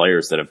amazing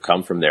players that have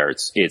come from there.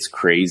 It's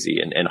crazy,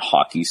 and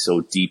hockey's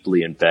so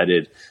deeply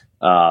embedded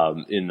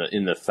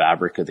in the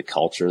fabric of the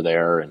culture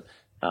there, and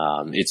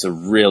it's a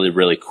really,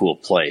 really cool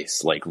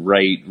place. Like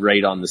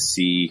right on the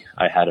sea.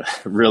 I had a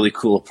really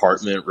cool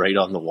apartment right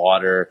on the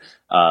water.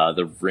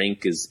 The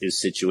rink is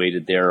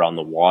situated there on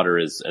the water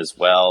as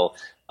well.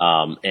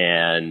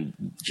 And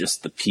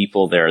just the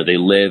people there, they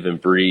live and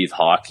breathe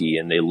hockey,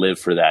 and they live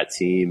for that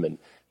team. And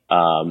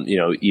you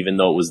know, even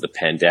though it was the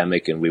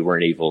pandemic and we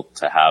weren't able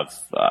to have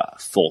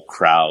full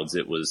crowds,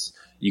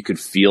 you could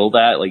feel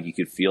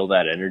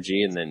that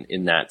energy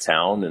in that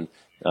town. And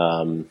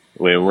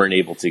we weren't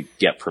able to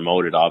get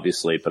promoted,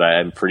 obviously, but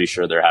I'm pretty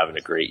sure they're having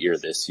a great year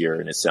this year.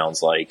 And it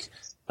sounds like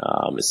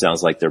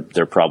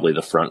they're probably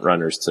the front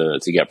runners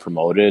to get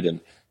promoted. And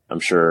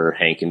I'm sure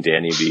Hank and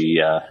Danny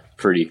be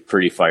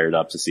pretty fired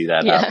up to see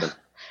that happen.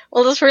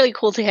 Well, that's really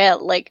cool to hear.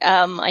 Like,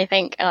 I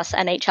think us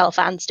NHL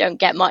fans don't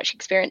get much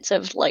experience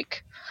of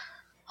like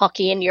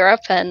hockey in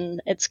Europe,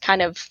 and it's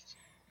kind of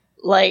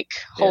like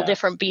a whole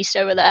different beast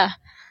over there.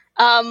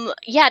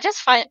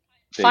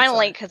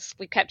 Finally, because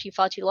we've kept you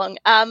far too long.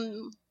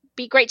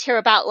 be great to hear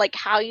about like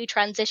how you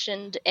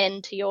transitioned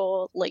into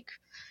your like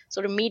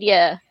sort of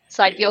media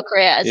side of your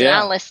career as an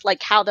analyst,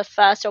 like how the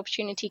first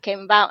opportunity came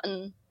about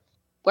and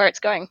where it's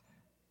going.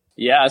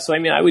 Yeah, so I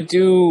mean, I would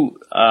do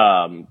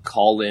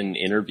call-in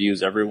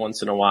interviews every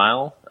once in a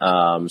while.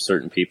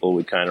 Certain people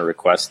would kind of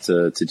request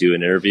to do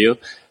an interview.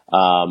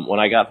 When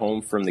I got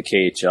home from the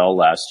KHL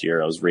last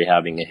year, I was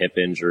rehabbing a hip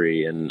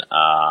injury, and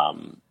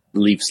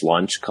Leafs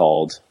Lunch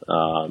called.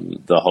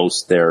 The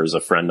host there is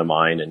a friend of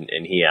mine,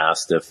 and he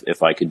asked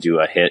if I could do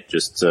a hit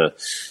just to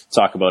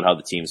talk about how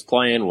the team's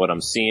playing, what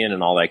I'm seeing,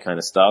 and all that kind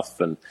of stuff.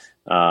 And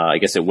I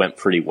guess it went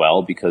pretty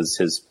well because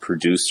his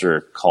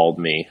producer called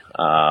me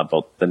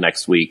about the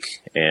next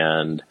week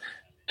and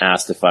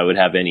asked if I would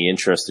have any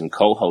interest in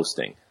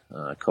co-hosting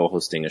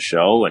a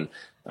show. And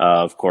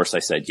of course I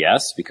said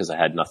yes, because I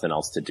had nothing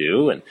else to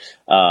do.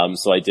 And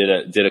so I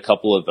did a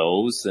couple of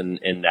those, and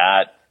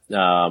that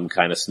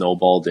kind of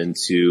snowballed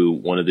into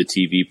one of the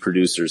TV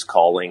producers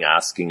calling,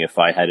 asking if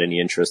I had any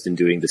interest in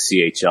doing the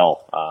CHL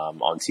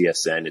on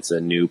TSN. It's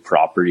a new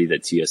property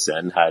that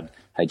TSN had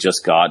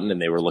just gotten,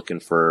 and they were looking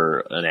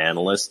for an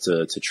analyst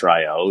to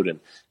try out. And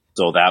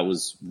so that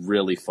was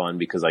really fun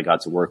because I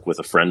got to work with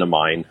a friend of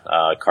mine,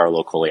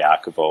 Carlo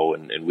Koliakovo,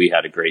 and we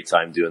had a great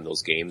time doing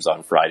those games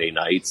on Friday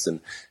nights. And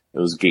it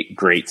was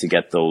great to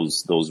get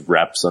those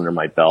reps under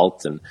my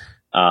belt.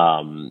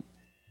 And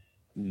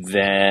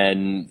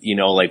then, you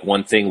know, like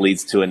one thing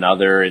leads to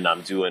another, and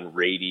I'm doing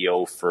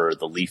radio for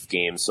the Leaf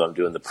games. So I'm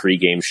doing the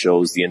pregame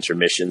shows, the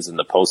intermissions, and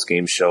the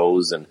postgame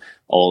shows. And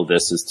all of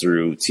this is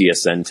through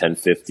TSN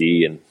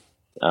 1050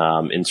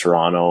 and in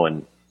Toronto.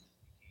 And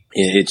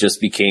it just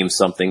became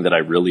something that I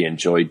really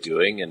enjoyed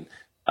doing. And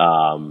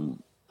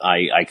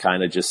I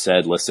kind of just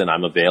said, listen,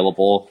 I'm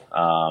available.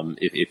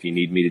 If you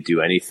need me to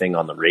do anything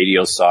on the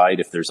radio side,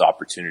 if there's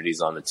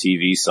opportunities on the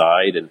TV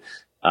side. And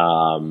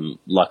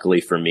luckily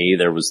for me,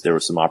 there was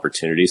some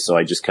opportunities. So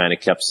I just kind of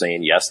kept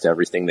saying yes to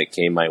everything that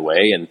came my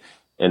way.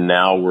 And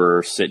now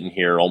we're sitting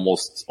here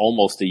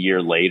almost a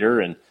year later,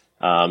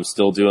 and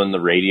still doing the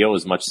radio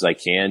as much as I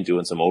can,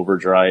 doing some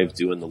overdrive,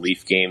 doing the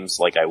Leaf games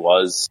like I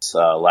was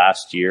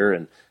last year.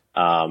 And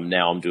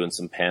now I'm doing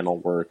some panel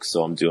work.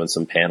 So I'm doing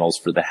some panels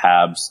for the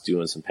Habs,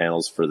 doing some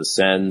panels for the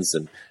Sens,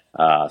 and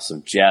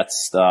some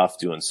Jets stuff,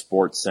 doing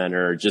Sports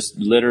Center, just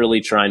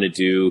literally trying to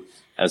do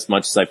as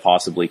much as I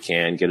possibly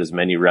can, get as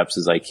many reps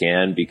as I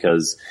can,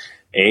 because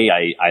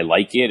I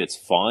like it. It's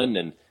fun.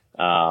 And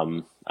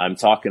I'm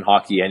talking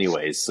hockey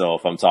anyways. So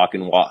if I'm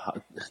talking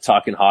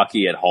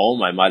hockey at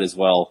home, I might as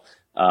well,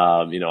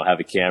 have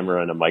a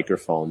camera and a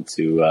microphone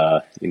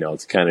to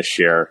kind of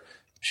share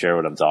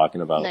what I'm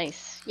talking about.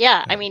 Nice.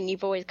 Yeah. I mean,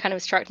 you've always kind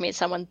of struck me as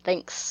someone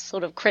thinks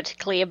sort of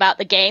critically about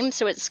the game.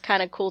 So it's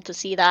kind of cool to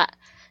see that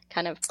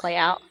kind of play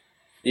out.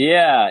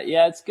 Yeah,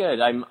 it's good.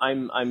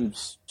 I'm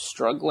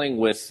struggling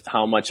with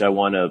how much I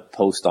want to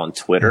post on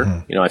Twitter.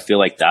 Mm-hmm. You know, I feel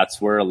like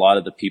that's where a lot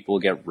of the people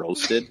get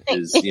roasted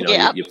is,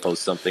 you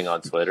post something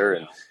on Twitter,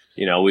 and,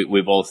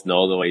 we both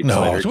know the way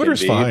Twitter's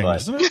can be, fine, but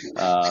isn't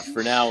it?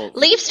 For now,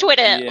 Leafs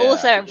Twitter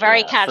also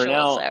very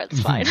casual, so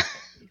it's fine.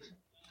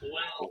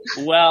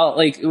 Well,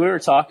 like we were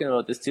talking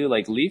about this too,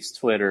 like Leafs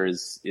Twitter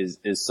is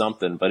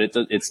something, but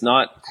it's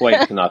not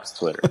quite Canucks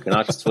Twitter.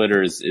 Canucks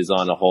Twitter is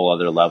on a whole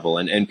other level,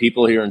 and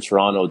people here in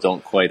Toronto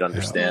don't quite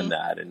understand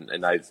that.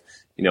 And I've,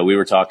 we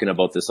were talking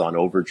about this on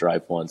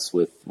Overdrive once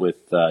with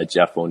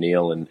Jeff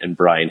O'Neill and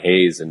Brian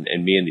Hayes, and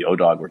me and the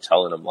O-Dog were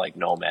telling them, like,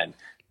 no, man,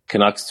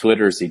 Canucks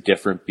Twitter is a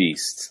different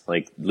beast.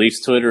 Like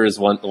Leafs Twitter is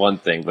one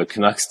thing, but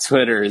Canucks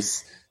Twitter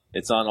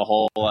it's on a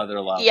whole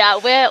other level. Yeah,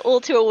 we're all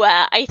too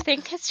aware. I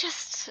think it's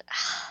just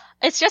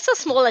a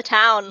smaller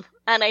town,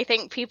 and I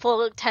think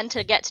people tend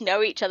to get to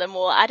know each other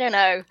more. I don't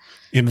know.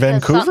 In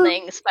Vancouver? There's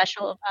something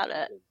special about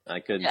it. I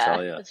couldn't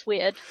tell you. It's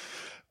weird.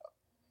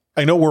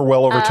 I know we're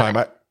well over time.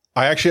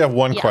 I actually have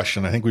one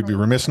question I think we'd be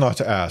remiss not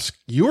to ask.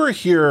 You were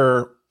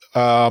here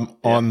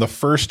on the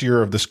first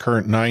year of this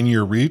current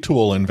 9-year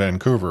retool in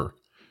Vancouver.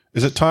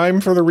 Is it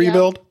time for the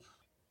rebuild? Yeah.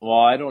 Well,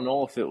 I don't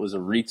know if it was a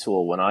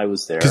retool when I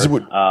was there.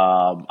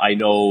 I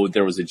know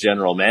there was a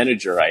general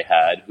manager I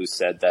had who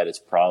said that it's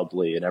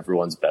probably in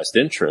everyone's best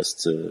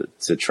interest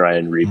to try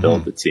and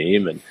rebuild the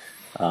team. And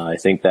I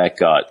think that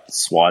got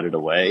swatted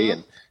away.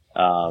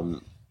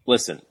 And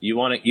listen,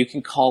 you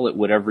can call it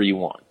whatever you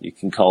want. You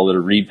can call it a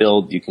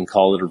rebuild. You can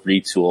call it a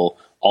retool.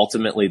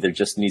 Ultimately, there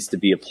just needs to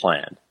be a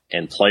plan.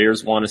 And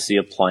players want to see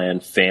a plan.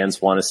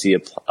 Fans want to see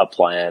a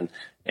plan.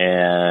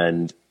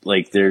 And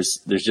like there's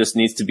just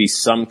needs to be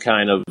some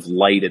kind of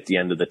light at the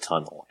end of the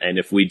tunnel. And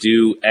if we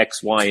do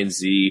X, Y, and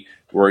Z,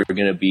 we're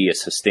going to be a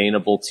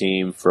sustainable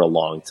team for a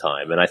long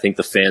time. And I think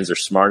the fans are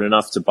smart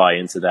enough to buy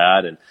into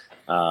that. And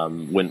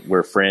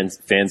where fans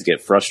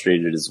get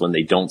frustrated is when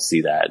they don't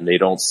see that, and they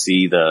don't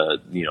see the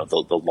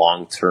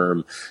long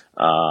term,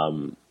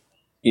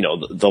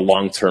 the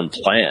long term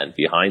plan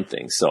behind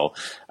things. So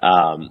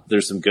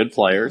there's some good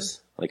players.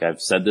 Like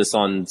I've said this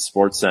on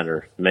Sports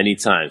Center many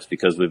times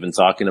because we've been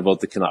talking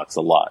about the Canucks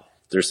a lot.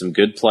 There's some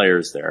good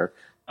players there.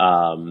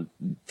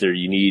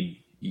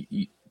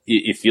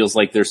 it feels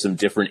like there's some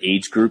different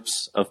age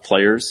groups of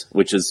players,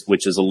 which is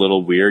a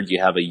little weird.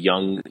 You have a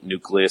young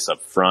nucleus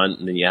up front,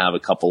 and then you have a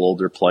couple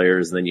older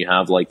players, and then you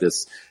have like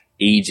this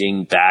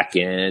aging back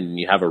end, and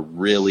you have a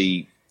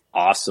really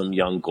awesome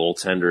young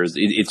goaltenders.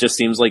 It just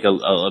seems like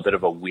a bit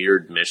of a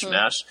weird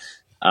mishmash.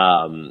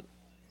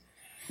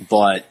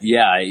 But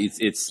yeah,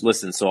 it's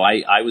listen, so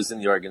I was in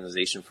the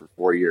organization for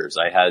 4 years.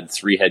 I had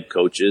 3 head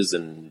coaches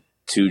and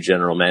 2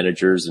 general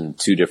managers and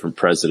 2 different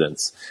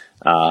presidents.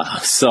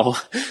 So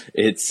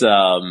it's,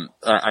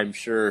 I'm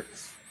sure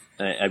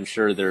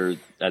there,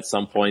 at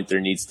some point there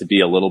needs to be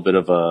a little bit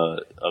of a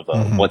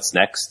what's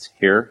next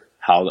here.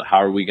 How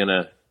are we going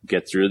to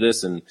get through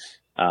this? And,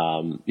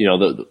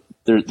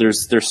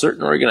 there's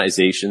certain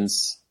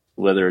organizations,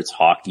 whether it's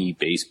hockey,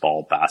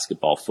 baseball,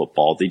 basketball,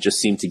 football, they just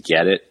seem to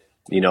get it.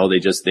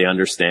 They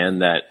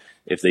understand that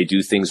if they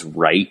do things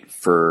right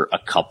for a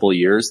couple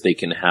years, they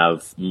can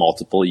have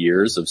multiple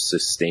years of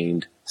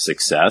sustained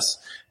success.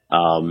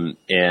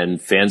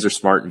 And fans are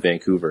smart in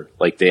Vancouver.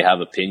 Like, they have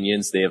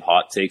opinions, they have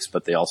hot takes,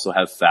 but they also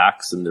have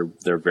facts, and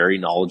they're very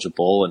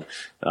knowledgeable, and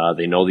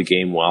they know the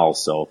game well.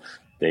 So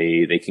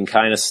they can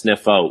kind of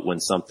sniff out when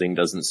something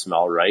doesn't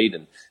smell right.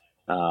 And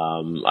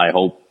I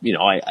hope,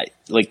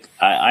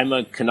 I'm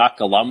a Canuck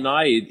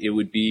alumni.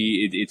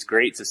 It's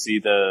great to see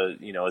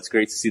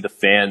the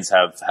fans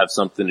have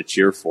something to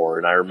cheer for.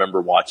 And I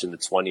remember watching the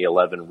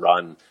 2011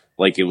 run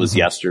like it was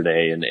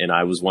yesterday. And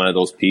I was one of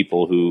those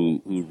people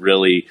who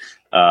really,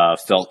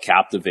 felt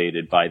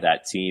captivated by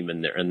that team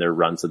and their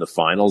run to the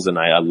finals. And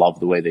I love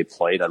the way they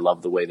played. I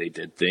love the way they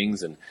did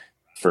things. And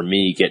for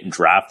me, getting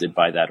drafted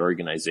by that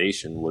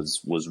organization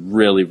was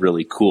really,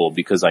 really cool,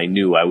 because I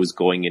knew I was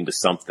going into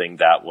something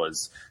that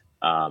was,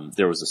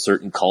 there was a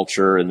certain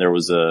culture and there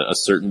was a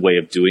certain way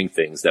of doing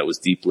things that was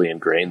deeply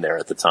ingrained there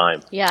at the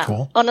time. Yeah.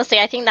 Cool. Honestly,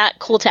 I think that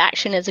call to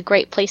action is a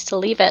great place to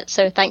leave it.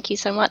 So thank you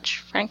so much,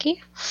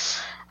 Frankie.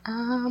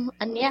 And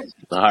yeah.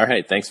 All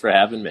right. Thanks for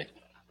having me.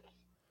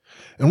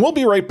 And we'll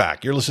be right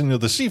back. You're listening to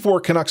the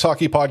C4 Canucks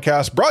Hockey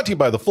Podcast, brought to you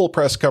by the Full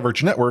Press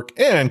Coverage Network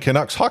and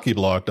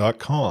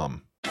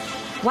CanucksHockeyBlog.com.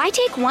 Why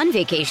take one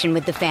vacation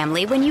with the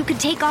family when you could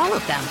take all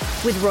of them?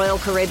 With Royal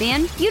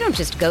Caribbean, you don't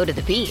just go to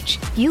the beach.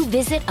 You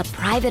visit a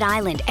private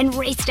island and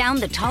race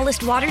down the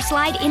tallest water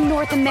slide in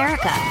North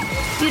America.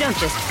 You don't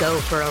just go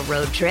for a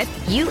road trip.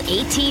 You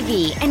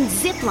ATV and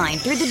zip line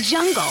through the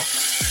jungle.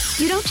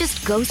 You don't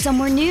just go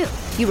somewhere new.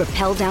 You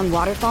rappel down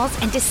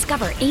waterfalls and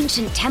discover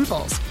ancient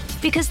temples.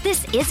 Because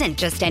this isn't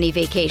just any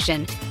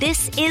vacation.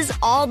 This is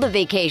all the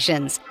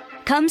vacations.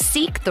 Come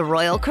seek the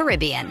Royal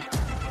Caribbean.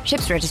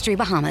 Ships Registry,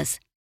 Bahamas.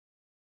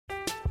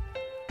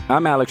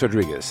 I'm Alex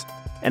Rodriguez.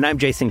 And I'm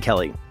Jason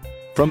Kelly.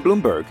 From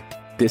Bloomberg,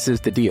 this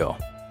is The Deal.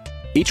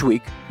 Each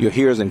week, you'll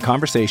hear us in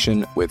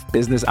conversation with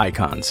business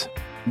icons.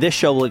 This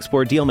show will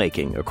explore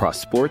deal-making across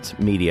sports,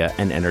 media,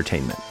 and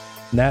entertainment.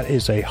 That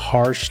is a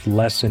harsh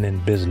lesson in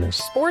business.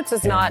 Sports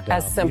is not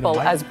as simple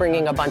as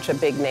bringing a bunch of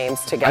big names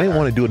together. I didn't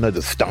want to do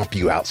another stomp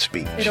you out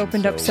speech. It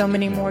opened up so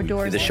many more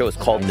doors. The show is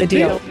called The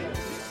Deal.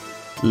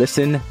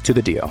 Listen to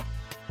The Deal.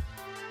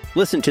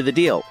 Listen to The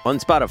Deal on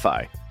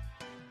Spotify.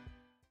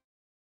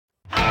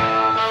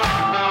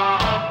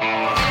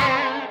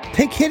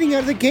 Take hitting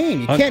out of the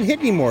game. You can't hit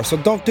anymore, so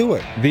don't do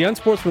it. The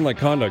unsportsmanlike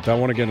conduct, I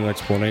want to get an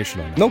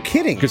explanation on. No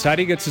kidding. Because how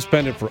do you get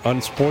suspended for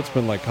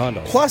unsportsmanlike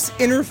conduct? Plus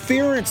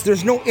interference.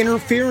 There's no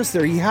interference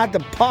there. He had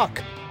the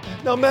puck.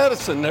 Now,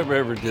 Madison never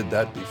ever did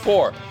that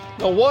before.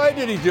 Now, why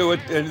did he do it?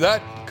 And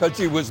that because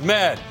he was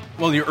mad.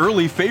 Well, your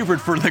early favorite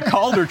for the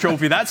Calder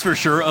Trophy, that's for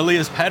sure.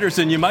 Elias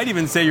Pettersson, you might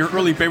even say your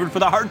early favorite for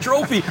the Hart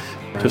Trophy.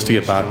 Just to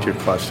get back to your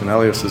question,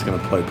 Elias is going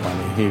to play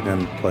plenty. He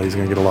didn't play. He's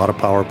going to get a lot of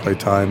power play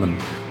time. And,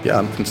 yeah,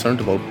 I'm concerned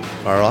about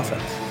our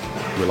offense.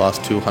 We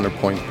lost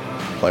 200-point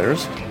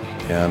players,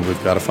 and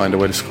we've got to find a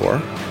way to score.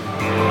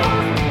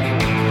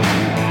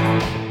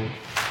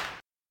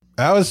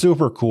 That was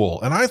super cool.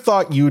 And I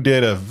thought you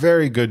did a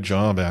very good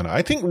job, Anna.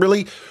 I think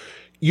really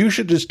you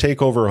should just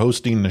take over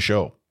hosting the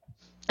show.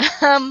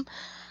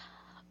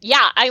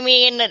 Yeah, I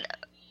mean,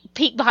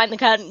 peek behind the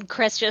curtain,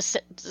 Chris just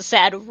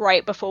said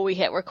right before we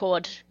hit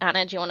record,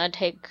 Anna, do you want to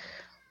take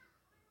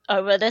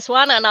over this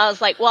one? And I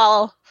was like,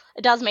 well,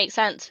 it does make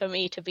sense for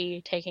me to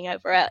be taking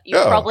over it. You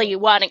probably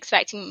weren't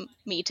expecting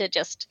me to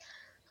just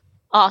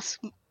ask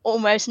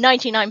almost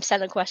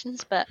 99% of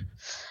questions, but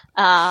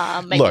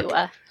maybe you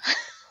were.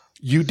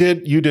 You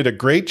did a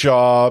great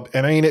job.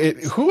 And I mean,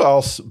 who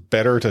else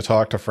better to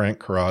talk to Frank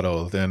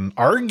Corrado than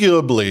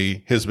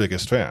arguably his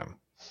biggest fan?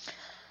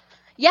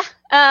 Yeah,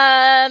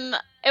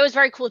 it was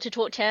very cool to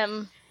talk to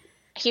him.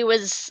 He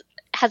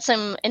had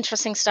some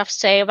interesting stuff to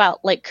say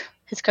about like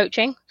his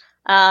coaching.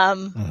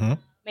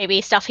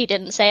 Maybe stuff he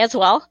didn't say as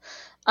well.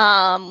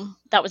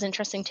 That was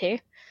interesting too.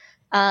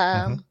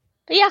 But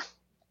yeah,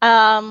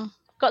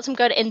 got some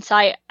good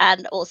insight,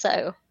 and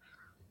also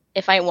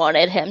if I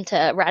wanted him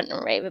to rant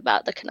and rave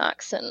about the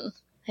Canucks and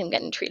him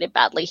getting treated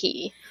badly,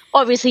 he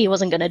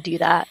wasn't going to do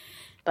that.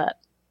 But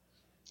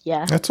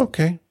yeah, that's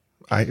okay.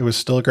 It was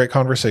still a great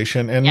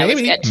conversation, and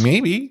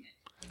maybe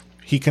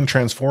he can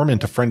transform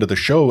into friend of the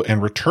show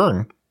and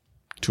return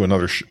to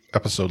another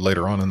episode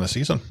later on in the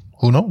season.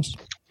 Who knows?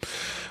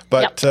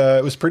 But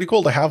it was pretty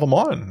cool to have him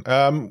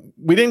on.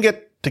 We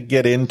didn't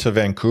get into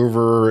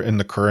Vancouver in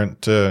the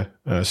current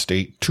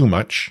state too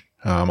much.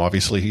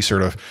 Obviously, he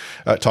sort of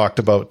talked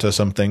about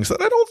some things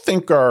that I don't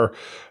think are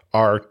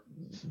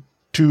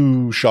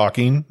too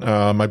shocking.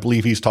 I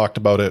believe he's talked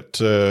about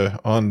it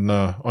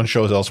on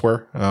shows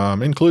elsewhere,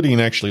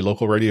 including actually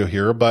local radio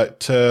here.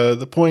 But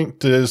the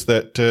point is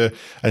that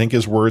I think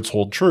his words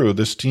hold true.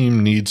 This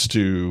team needs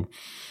to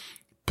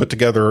put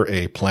together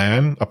a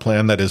plan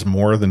that is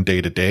more than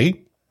day to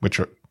day, which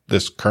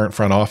this current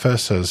front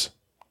office has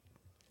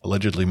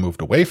allegedly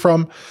moved away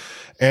from,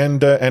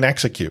 and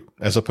execute,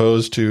 as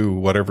opposed to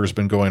whatever's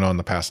been going on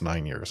the past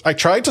 9 years. I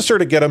tried to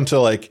sort of get him to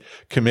like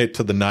commit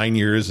to the 9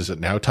 years. Is it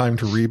now time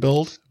to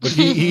rebuild? But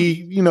he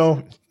you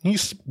know,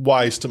 he's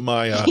wise to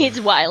my he's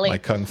wily. My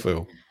kung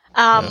fu.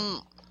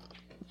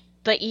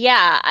 But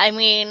yeah, I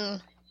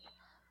mean,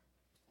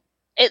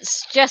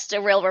 it's just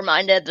a real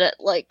reminder that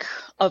like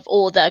of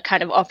all the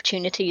kind of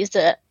opportunities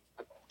that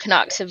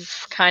Canucks have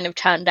kind of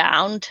turned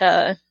down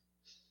to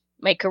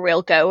make a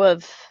real go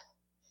of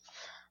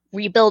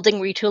rebuilding,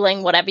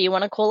 retooling, whatever you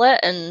want to call it.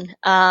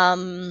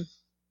 And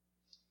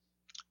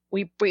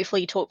we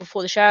briefly talked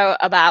before the show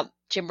about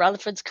Jim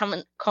Rutherford's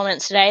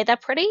comments today. They're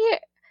pretty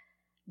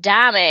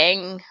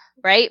damning,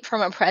 right?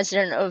 From a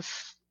president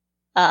of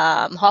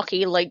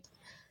hockey, like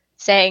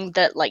saying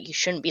that like you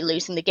shouldn't be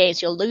losing the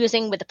games you're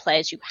losing with the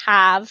players you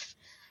have.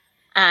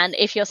 And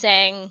if you're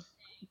saying,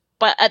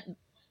 but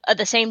at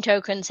the same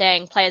token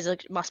saying players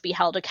must be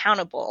held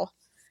accountable.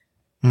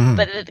 Mm-hmm.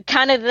 But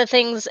kind of the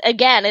things,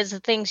 again, is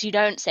the things you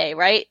don't say,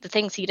 right? The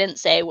things he didn't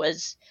say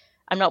was,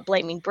 I'm not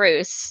blaming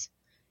Bruce.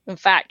 In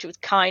fact, it was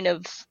kind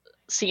of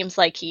seems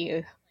like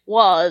he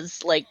was,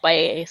 like,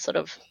 by sort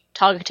of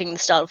targeting the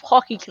style of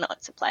hockey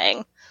Canucks are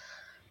playing,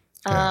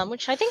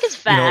 which I think is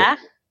fair. You know,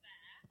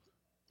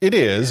 it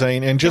is. I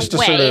mean, and just to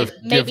sort of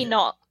maybe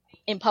not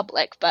in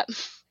public, but...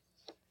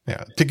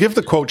 Yeah. To give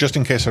the quote, just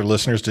in case our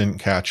listeners didn't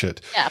catch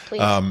it. Yeah,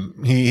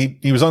 please.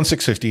 He was on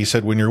 650. He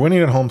said, when you're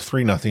winning at home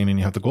 3-0 and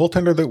you have the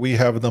goaltender that we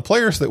have and the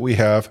players that we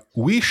have,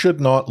 we should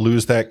not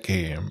lose that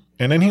game.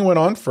 And then he went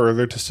on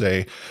further to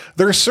say,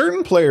 there are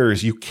certain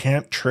players you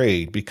can't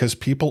trade because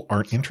people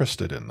aren't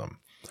interested in them.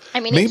 I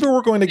mean, maybe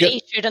we're going to get...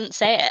 You shouldn't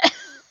say it.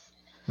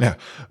 Yeah.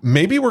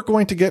 Maybe we're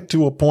going to get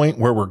to a point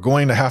where we're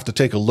going to have to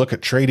take a look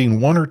at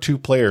trading one or two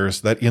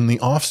players that in the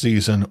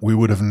offseason we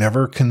would have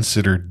never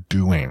considered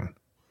doing.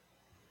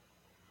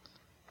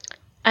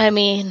 I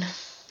mean,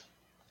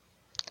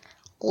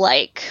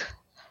 like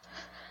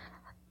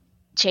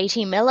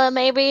JT Miller,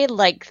 maybe,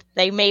 like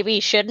they maybe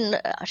should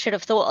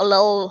have thought a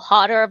little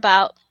harder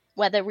about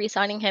whether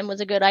re-signing him was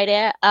a good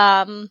idea.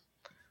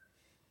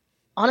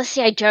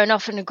 Honestly, I don't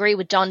often agree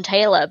with Don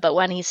Taylor, but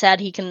when he said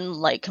he can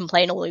like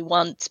complain all he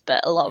wants,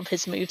 but a lot of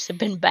his moves have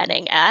been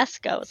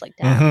Benning-esque, I was like,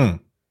 damn,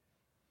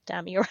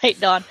 you're right,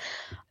 Don.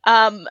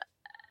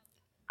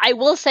 I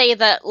will say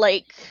that,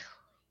 like,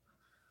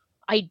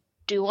 I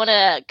do want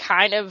to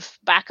kind of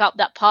back up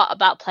that part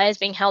about players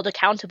being held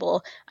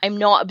accountable. I'm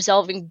not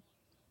absolving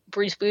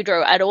Bruce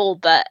Boudreau at all,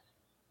 but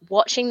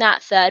watching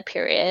that third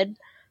period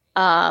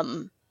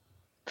from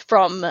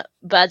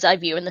bird's eye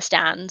view in the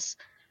stands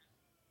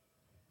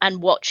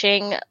and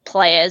watching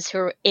players who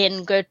are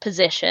in good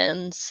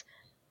positions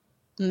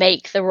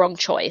make the wrong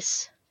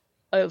choice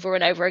over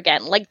and over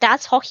again. Like,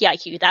 that's hockey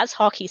IQ, that's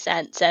hockey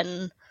sense,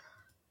 and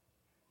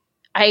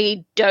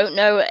I don't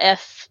know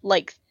if,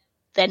 like,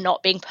 they're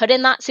not being put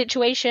in that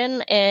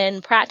situation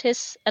in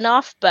practice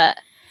enough, but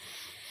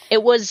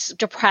it was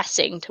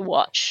depressing to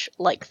watch,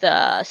 like,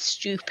 the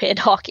stupid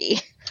hockey.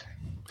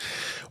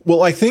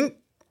 Well, I think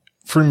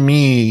for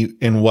me,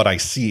 in what I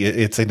see,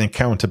 it's an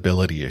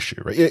accountability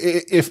issue, right?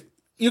 If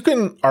you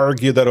can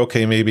argue that,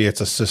 okay, maybe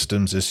it's a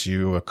systems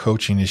issue, a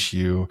coaching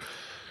issue,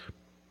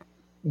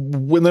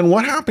 then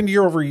what happened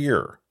year over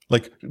year?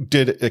 Like,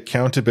 did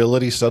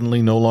accountability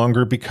suddenly no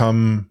longer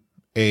become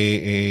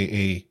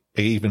a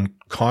even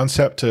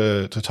concept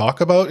to talk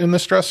about in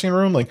this dressing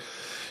room? Like,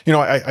 you know,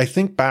 I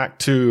think back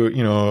to,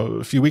 you know,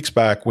 a few weeks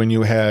back when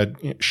you had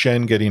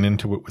Schenn getting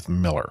into it with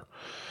Miller.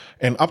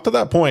 And up to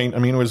that point, I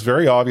mean, it was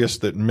very obvious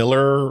that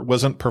Miller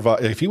wasn't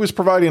if he was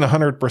providing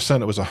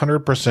 100%, it was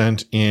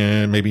 100%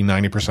 in maybe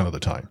 90% of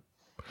the time,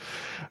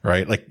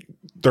 right? Like,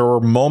 there were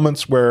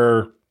moments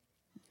where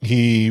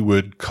he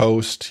would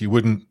coast,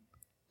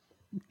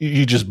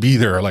 he'd just be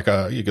there, like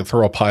you could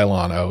throw a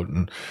pylon out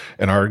and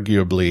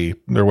arguably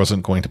there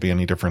wasn't going to be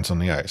any difference on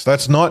the ice.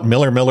 That's not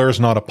Miller. Miller is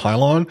not a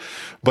pylon,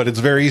 but it's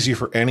very easy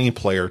for any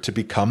player to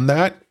become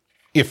that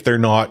if they're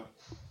not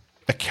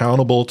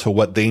accountable to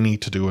what they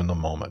need to do in the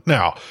moment.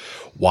 Now,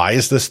 why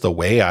is this the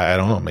way? I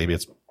don't know. Maybe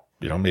it's,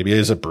 you know, maybe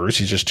is it Bruce?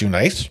 He's just too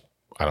nice.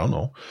 I don't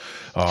know.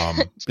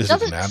 Is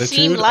it an attitude?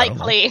 Seem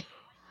likely.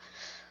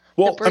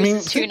 Well, I mean,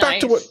 think back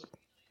to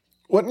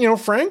what,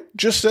 Frank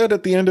just said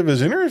at the end of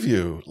his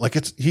interview. Like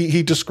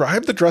he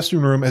described the dressing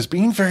room as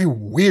being very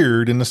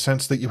weird in the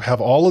sense that you have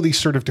all of these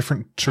sort of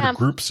different sort of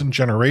groups and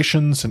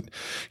generations, and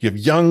you have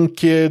young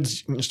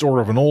kids,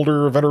 sort of an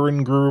older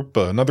veteran group,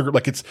 another group.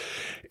 Like it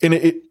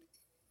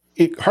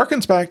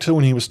harkens back to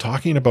when he was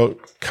talking about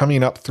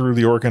coming up through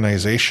the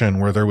organization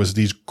where there was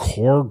these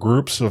core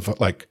groups of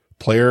like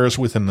players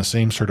within the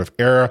same sort of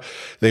era.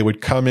 They would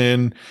come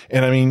in.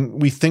 And I mean,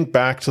 we think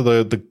back to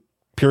the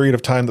period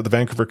of time that the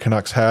Vancouver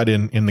Canucks had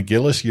in the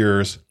Gillis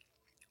years,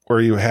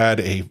 where you had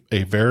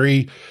a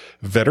very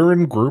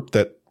veteran group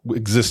that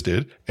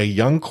existed, a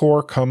young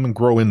core come and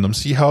grow in them,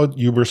 see how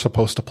you were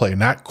supposed to play.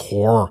 And that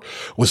core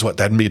was what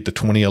then made the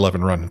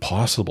 2011 run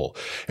possible.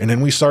 And then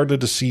we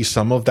started to see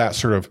some of that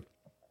sort of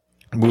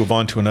move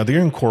on to another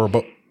young core.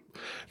 But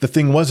the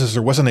thing is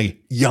there wasn't a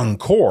young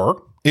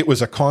core. It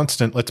was a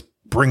constant, let's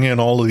bring in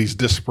all of these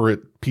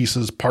disparate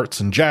pieces, parts,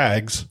 and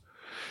jags.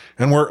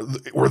 And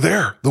we're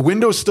there. The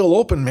window's still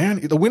open, man.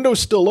 The window's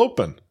still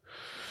open.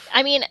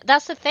 I mean,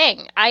 that's the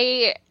thing.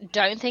 I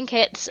don't think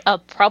it's a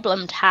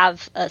problem to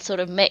have a sort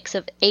of mix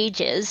of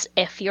ages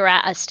if you're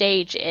at a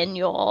stage in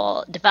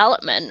your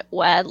development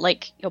where,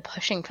 like, you're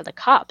pushing for the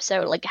cup.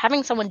 So, like,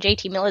 having someone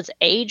JT Miller's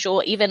age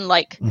or even,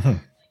 like,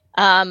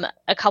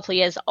 a couple of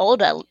years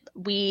older,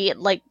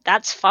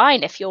 that's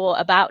fine if you're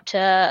about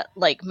to,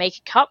 like, make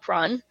a cup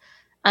run.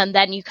 And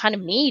then you kind of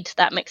need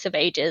that mix of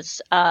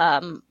ages.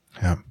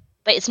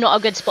 But it's not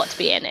a good spot to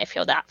be in if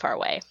you're that far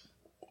away.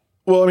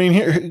 Well, I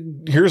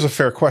mean, here's a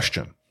fair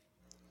question.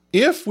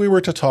 If we were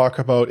to talk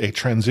about a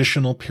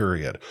transitional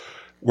period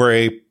where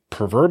a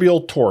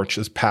proverbial torch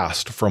is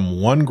passed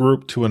from one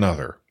group to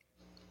another,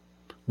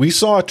 we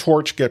saw a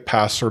torch get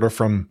passed sort of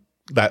from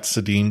that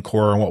Sedin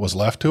core and what was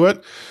left to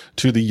it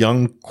to the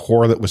young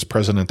core that was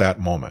present at that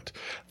moment.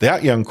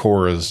 That young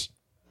core is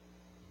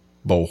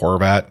Bo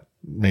Horvat,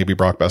 maybe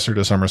Brock Besser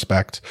to some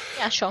respect.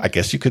 Yeah, sure. I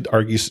guess you could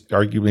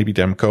argue maybe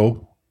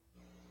Demko.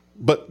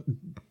 But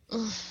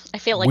I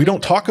feel like we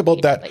don't talk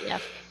about that. Yeah.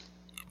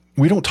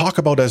 We don't talk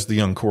about as the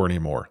young core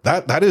anymore.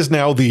 That is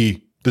now this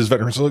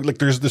veteran. So like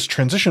there's this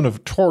transition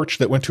of torch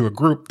that went to a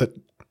group that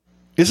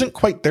isn't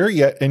quite there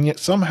yet, and yet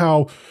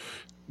somehow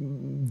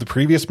the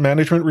previous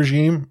management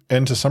regime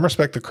and to some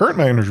respect the current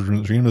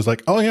management regime is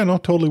like, oh yeah, no,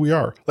 totally we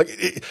are.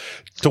 Like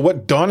to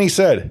what Donnie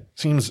said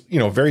seems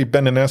very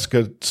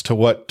Bendenesque to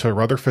what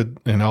Rutherford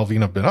and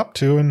Alvin have been up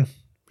to, and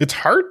it's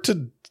hard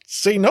to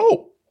say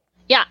no.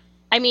 Yeah,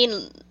 I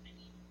mean,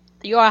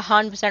 you're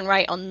 100%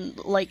 right on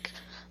like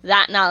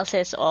that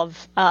analysis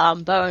of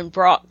Bo and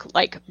Brock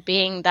like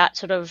being that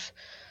sort of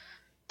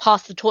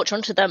pass the torch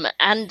onto them.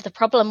 And the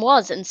problem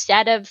was,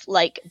 instead of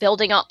like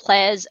building up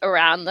players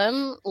around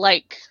them,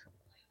 like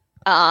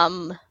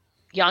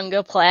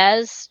younger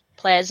players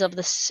of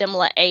the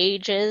similar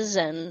ages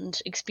and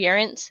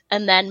experience,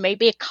 and then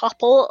maybe a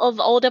couple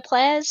of older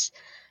players,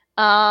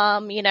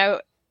 kind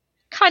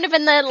of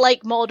in the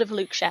like mold of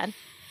Luke Schenn,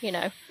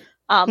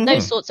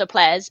 those sorts of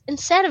players.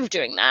 Instead of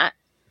doing that,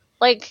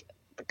 like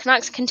the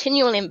Canucks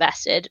continually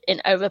invested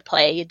in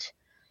overpaid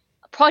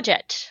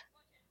project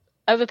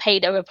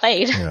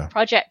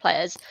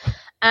players.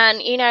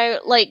 And,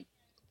 like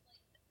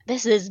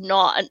this is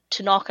not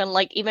to knock on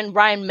like even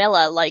Ryan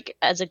Miller, like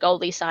as a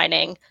goalie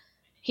signing,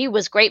 he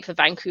was great for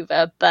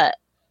Vancouver, but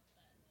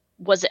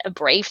was it a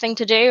brave thing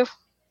to do?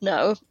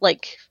 No.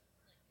 Like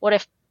what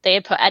if they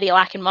had put Eddie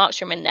Lack and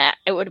Markstrom in there?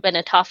 It would have been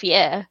a tough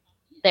year.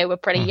 They were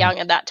pretty young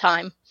at that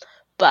time.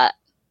 But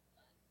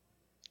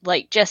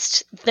like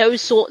just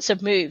those sorts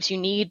of moves, you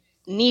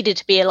needed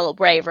to be a little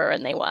braver,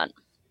 and they weren't.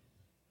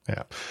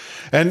 Yeah.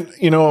 And,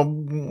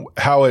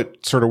 how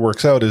it sort of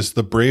works out is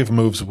the brave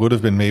moves would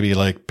have been maybe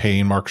like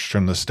paying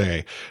Markstrom to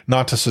stay.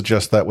 Not to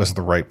suggest that was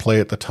the right play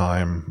at the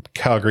time.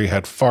 Calgary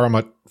had far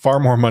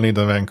more money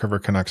than Vancouver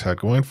Canucks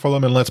had going for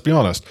them. And let's be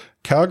honest,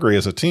 Calgary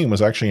as a team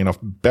was actually in a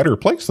better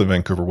place than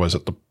Vancouver was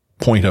at the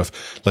point of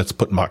let's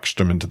put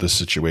Markstrom into this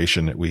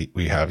situation that we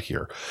have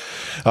here.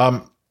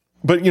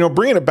 But,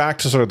 bringing it back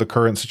to sort of the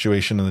current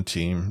situation in the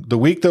team, the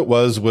week that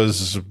was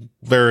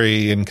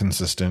very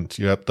inconsistent.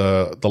 You had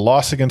the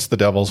loss against the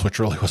Devils, which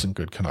really wasn't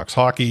good Canucks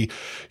hockey.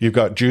 You've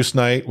got Juice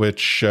Night,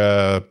 which,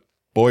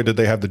 boy, did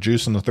they have the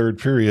juice in the third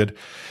period.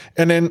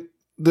 And then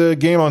the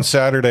game on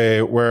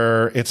Saturday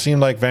where it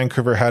seemed like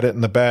Vancouver had it in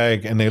the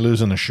bag and they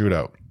lose in the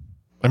shootout.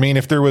 I mean,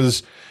 if there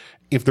was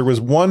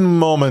one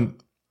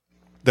moment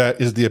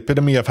that is the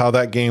epitome of how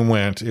that game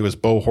went, it was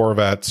Bo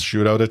Horvat's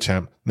shootout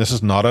attempt. This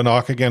is not a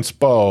knock against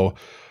Bo,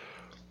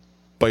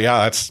 but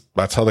yeah,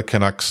 that's how the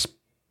Canucks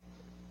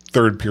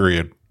third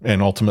period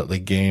and ultimately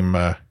game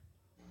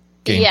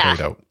played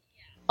out.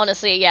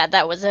 Honestly, yeah,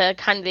 that was a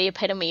kind of the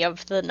epitome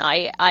of the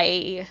night.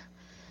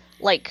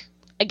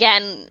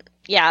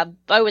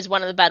 Bo was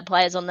one of the better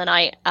players on the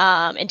night.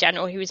 In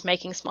general, he was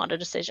making smarter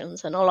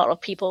decisions than a lot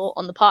of people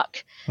on the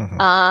puck.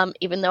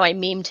 Even though I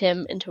memed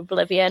him into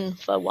oblivion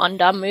for one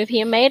dumb move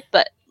he made.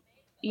 But,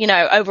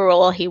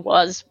 overall, he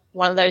was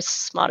one of those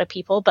smarter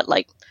people. But,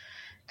 like,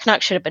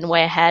 Canucks should have been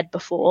way ahead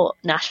before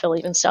Nashville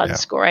even started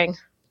scoring.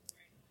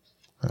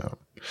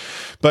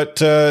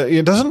 But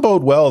it doesn't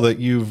bode well that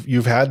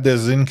you've had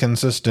this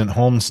inconsistent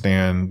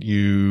homestand.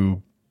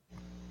 You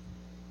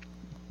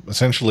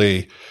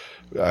essentially,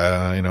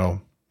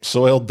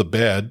 soiled the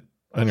bed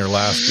on your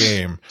last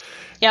game.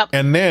 Yep.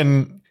 And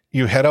then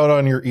you head out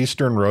on your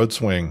Eastern road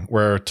swing,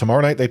 where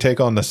tomorrow night they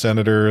take on the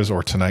Senators,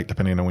 or tonight,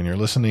 depending on when you're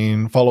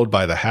listening, followed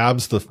by the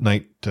Habs the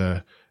night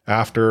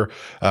after.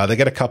 They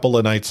get a couple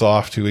of nights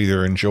off to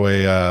either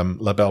enjoy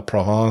La Belle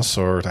Provence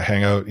or to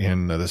hang out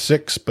in the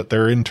Six, but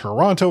they're in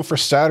Toronto for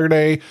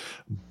Saturday,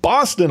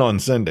 Boston on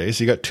Sunday.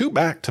 So you got 2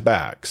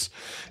 back-to-backs.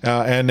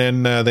 And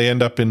then they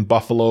end up in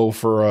Buffalo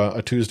for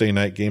a Tuesday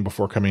night game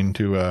before coming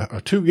to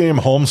a 2-game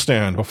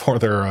homestand before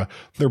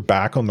they're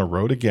back on the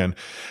road again.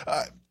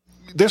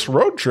 This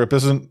road trip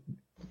isn't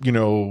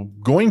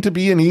going to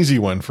be an easy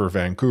one for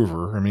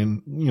Vancouver. I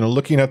mean,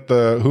 looking at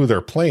who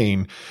they're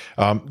playing,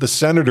 the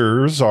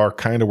Senators are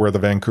kind of where the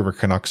Vancouver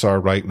Canucks are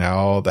right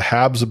now. The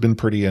Habs have been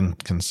pretty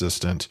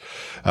inconsistent,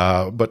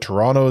 but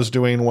Toronto is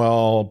doing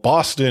well.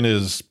 Boston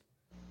is,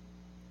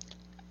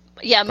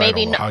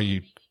 maybe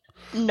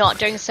not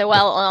doing so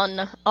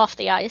well off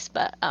the ice,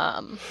 but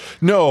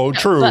no,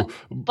 true.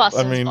 But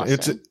I mean,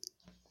 Boston.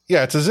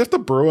 It's as if the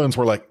Bruins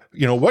were like,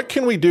 what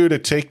can we do to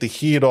take the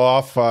heat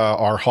off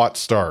our hot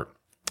start?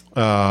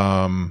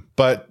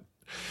 But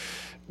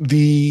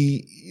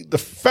the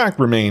fact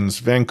remains,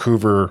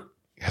 Vancouver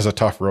has a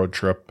tough road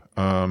trip.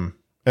 And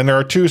there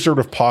are 2 sort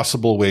of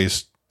possible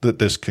ways that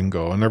this can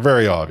go. And they're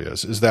very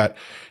obvious, is that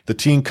the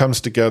team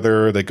comes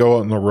together, they go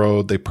out on the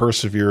road, they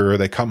persevere,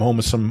 they come home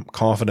with some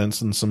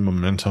confidence and some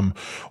momentum,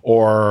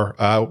 or,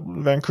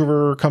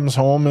 Vancouver comes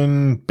home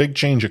and big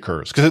change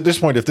occurs. Cause at this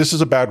point, if this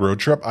is a bad road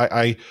trip,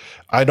 I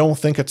don't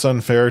think it's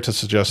unfair to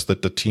suggest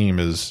that the team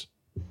is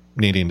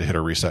needing to hit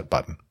a reset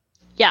button.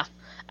 Yeah.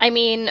 I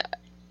mean,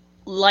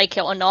 like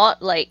it or not,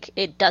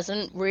 it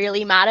doesn't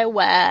really matter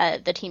where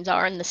the teams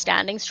are in the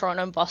standings.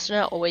 Toronto and Boston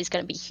are always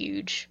going to be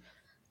huge,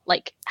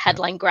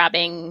 headline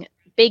grabbing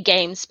big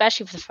games,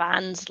 especially for the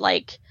fans.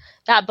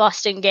 That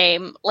Boston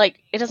game,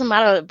 it doesn't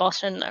matter that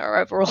Boston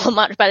are overall a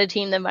much better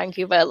team than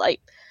Vancouver.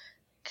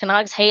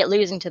 Canucks hate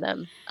losing to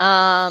them.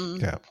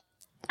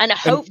 And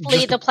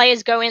hopefully the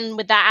players go in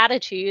with that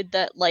attitude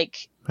that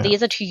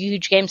these are 2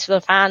 huge games for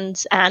the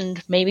fans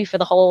and maybe for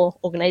the whole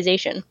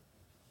organization.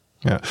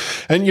 Yeah.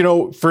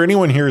 And, for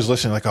anyone here who's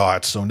listening,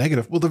 it's so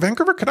negative. Well, the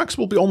Vancouver Canucks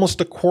will be almost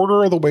a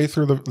quarter of the way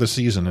through the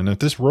season. And if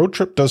this road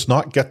trip does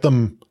not get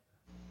them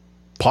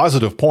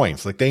positive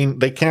points,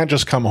 they can't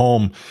just come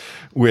home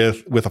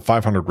with a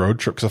 500 road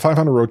trip, because a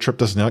 500 road trip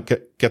does not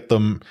get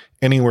them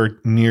anywhere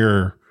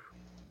near,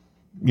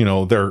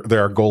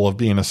 their goal of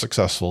being a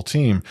successful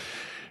team.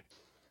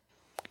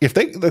 If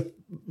they're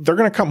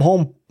going to come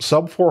home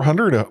sub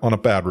 400 on a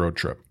bad road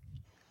trip.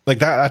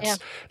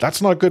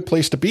 That's not a good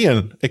place to be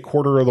in a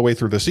quarter of the way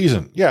through the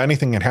season. Yeah,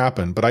 anything can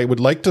happen, but I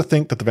would like to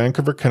think that the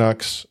Vancouver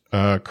Canucks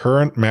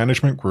current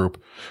management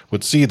group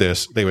would see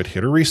this. They would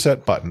hit a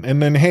reset button,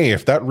 and then, hey,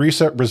 if that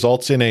reset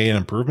results in an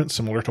improvement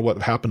similar to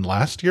what happened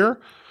last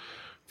year,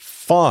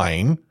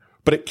 fine.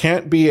 But it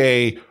can't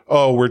be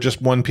we're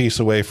just 1 piece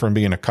away from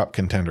being a cup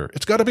contender.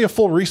 It's got to be a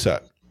full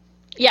reset.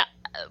 Yeah,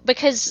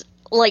 because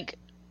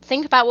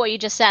think about what you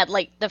just said.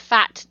 The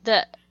fact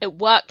that it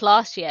worked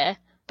last year.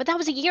 But that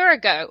was a year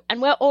ago,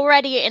 and we're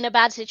already in a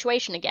bad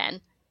situation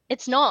again.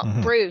 It's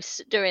not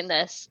Bruce doing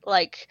this.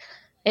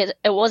 It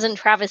wasn't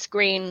Travis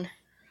Green,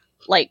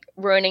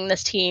 ruining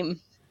this team.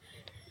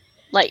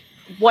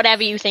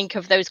 Whatever you think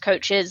of those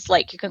coaches,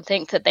 you can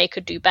think that they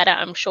could do better.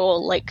 I'm sure,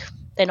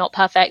 they're not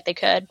perfect. They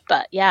could.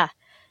 But, yeah,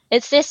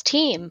 it's this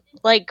team.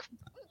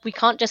 We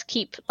can't just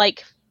keep,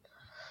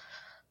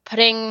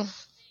 putting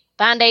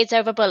Band-Aids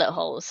over bullet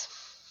holes.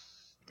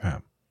 Yeah.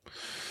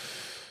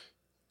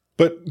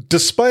 But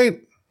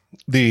despite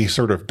the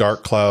sort of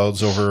dark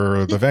clouds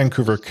over the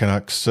Vancouver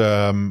Canucks,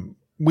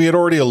 we had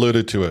already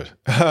alluded to it.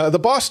 The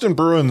Boston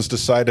Bruins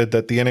decided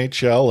that the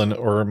NHL,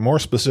 or more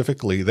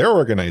specifically their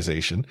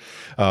organization,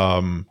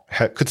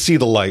 could see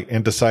the light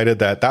and decided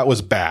that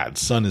was bad.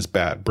 Sun is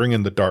bad. Bring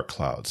in the dark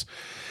clouds.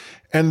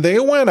 And they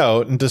went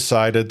out and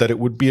decided that it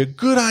would be a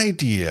good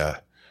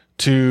idea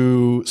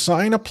to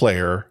sign a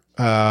player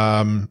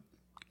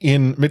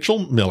in Mitchell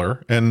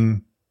Miller,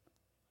 and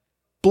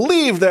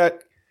believe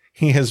that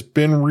he has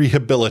been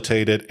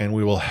rehabilitated, and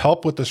we will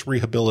help with this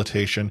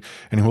rehabilitation,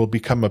 and he will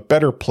become a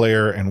better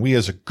player. And we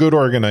as a good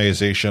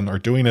organization are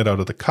doing it out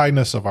of the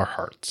kindness of our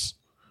hearts.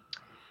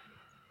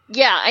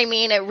 Yeah, I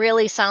mean, it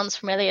really sounds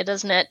familiar,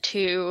 doesn't it,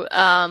 to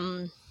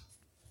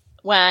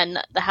when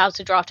the Habs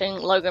are drafting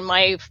Logan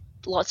May.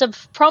 Lots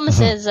of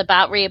promises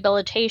about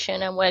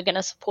rehabilitation, and we're going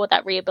to support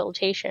that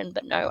rehabilitation,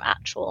 but no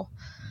actual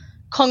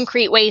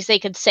concrete ways they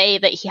could say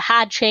that he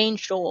had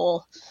changed,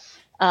 or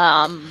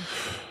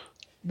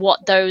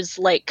what those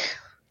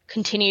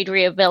continued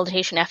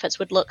rehabilitation efforts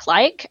would look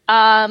like.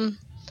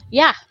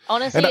 Yeah,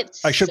 honestly,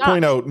 I should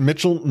point out,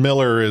 Mitchell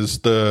Miller is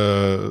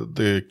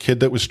the kid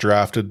that was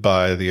drafted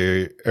by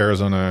the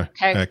Arizona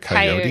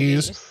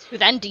Coyotes, who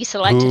then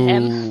deselected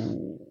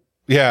him.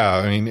 Yeah,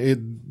 I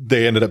mean,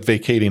 they ended up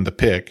vacating the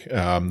pick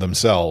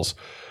themselves.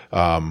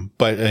 But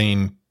I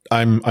mean,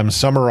 I'm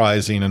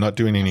summarizing and not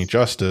doing any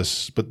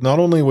justice, but not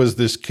only was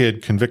this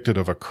kid convicted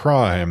of a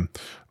crime,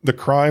 the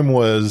crime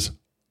was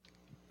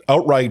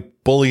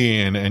outright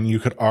bullying, and you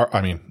could,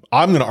 I'm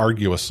going to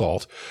argue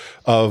assault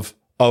of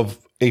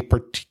a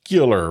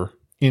particular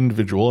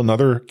individual,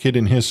 another kid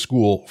in his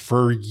school,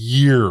 for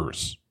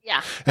years.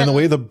 Yeah. And the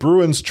way the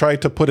Bruins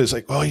tried to put it is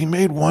like, oh, he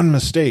made one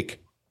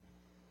mistake.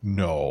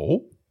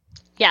 No.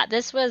 Yeah,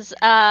 this was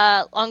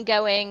an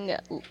ongoing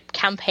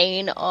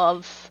campaign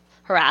of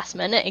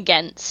harassment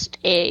against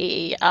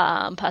a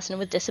person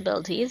with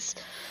disabilities.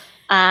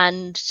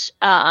 And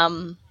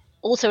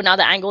also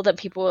another angle that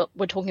people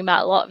were talking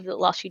about a lot of the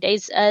last few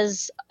days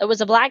is it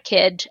was a black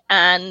kid,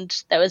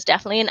 and there was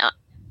definitely an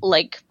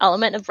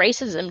element of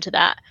racism to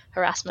that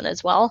harassment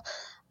as well.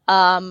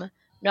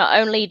 Not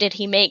only did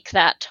he make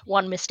that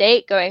one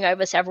mistake going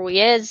over several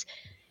years,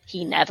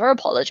 he never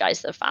apologized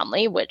to the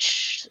family,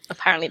 which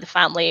apparently the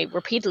family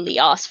repeatedly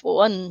asked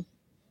for, and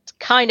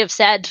kind of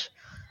said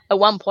at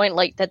one point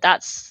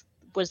that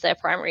was their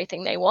primary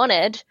thing they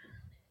wanted.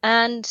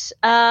 And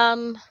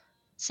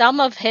some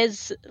of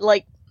his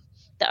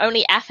the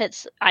only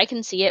efforts I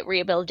can see at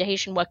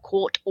rehabilitation were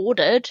court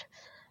ordered,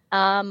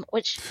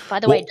 which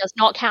by the way does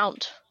not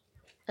count.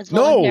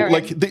 No,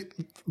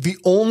 the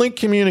only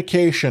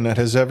communication that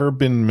has ever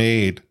been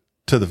made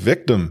to the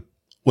victim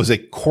was a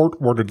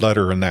court-ordered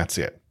letter, and that's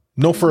it.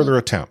 No further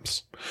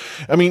attempts.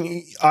 I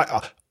mean,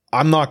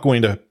 I'm not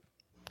going to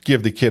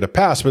give the kid a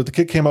pass, but the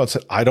kid came out and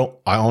said, I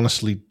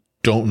honestly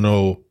don't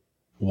know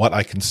what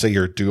I can say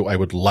or do. I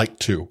would like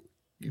to,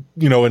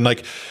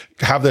 and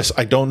have this,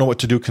 I don't know what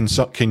to do.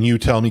 Can you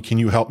tell me? Can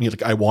you help me?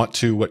 I want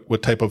to,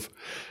 what type of,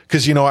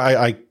 because,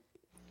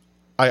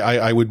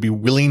 I would be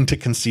willing to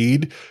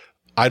concede.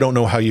 I don't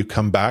know how you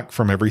come back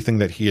from everything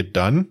that he had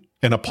done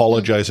and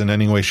apologize in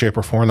any way, shape,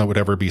 or form that would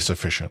ever be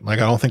sufficient. I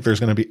don't think there's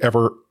going to be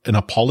ever an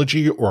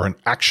apology or an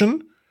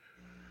action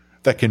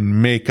that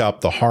can make up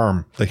the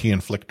harm that he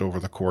inflicted over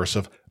the course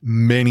of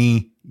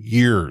many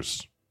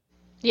years.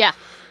 Yeah.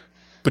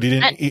 But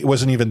it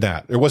wasn't even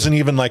that. It wasn't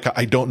even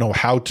I don't know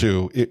how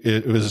to.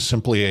 It was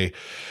simply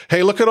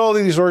hey, look at all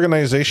these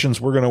organizations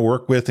we're going to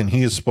work with and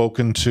he has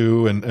spoken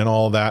to and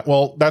all that.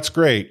 Well, that's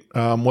great.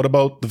 What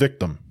about the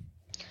victim?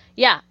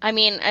 Yeah, I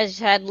mean,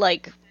 as you said,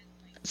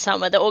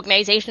 some of the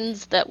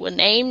organizations that were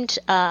named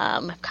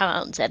have come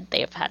out and said they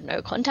have had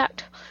no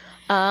contact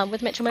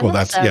with Mitchell Miller.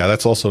 Well,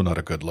 that's also not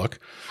a good look.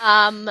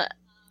 I'm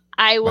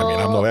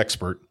no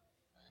expert.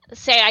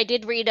 Say I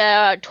did read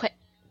a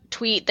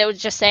tweet that was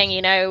just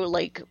saying,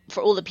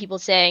 for all the people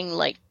saying,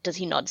 does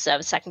he not deserve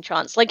a second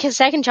chance? His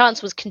second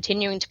chance was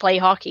continuing to play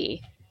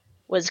hockey,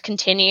 was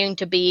continuing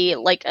to be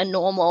a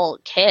normal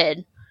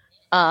kid,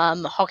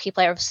 hockey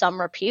player of some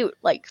repute.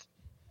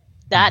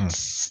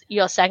 That's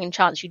your second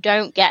chance. You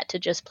don't get to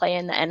just play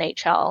in the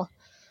NHL.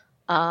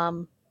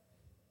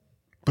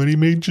 But he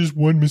made just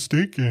one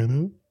mistake,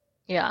 Anna.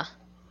 Yeah.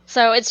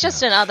 So it's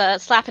just another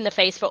slap in the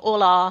face for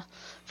all our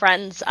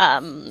friends.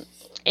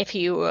 If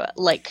you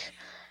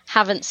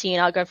haven't seen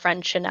our good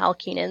friend Chanel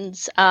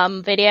Keenan's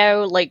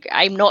video,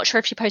 I'm not sure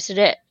if she posted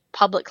it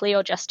publicly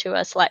or just to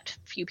a select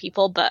few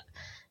people, but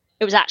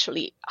it was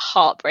actually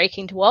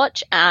heartbreaking to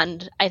watch.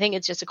 And I think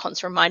it's just a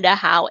constant reminder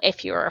how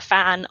if you're a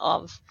fan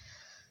of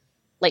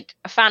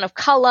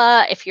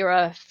color, if you're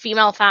a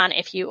female fan,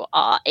 if you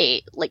are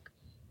a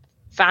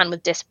fan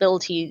with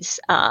disabilities,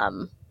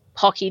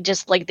 hockey,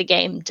 just the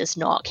game does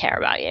not care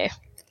about you.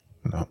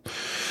 No,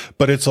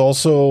 but it's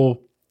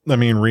also,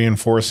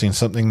 reinforcing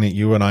something that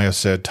you and I have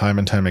said time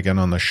and time again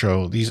on the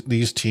show.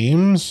 These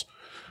teams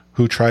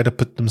who try to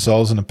put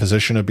themselves in a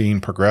position of being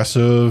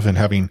progressive and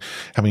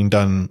having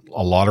done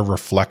a lot of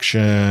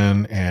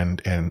reflection and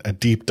a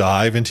deep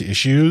dive into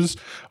issues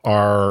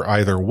are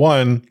either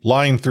one,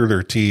 lying through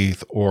their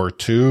teeth, or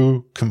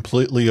two,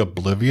 completely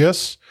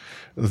oblivious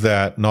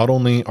that not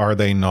only are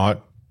they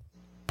not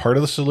part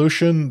of the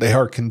solution, they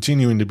are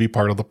continuing to be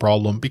part of the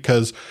problem,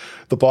 because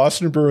the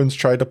Boston Bruins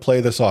tried to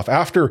play this off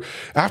after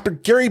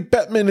Gary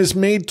Bettman is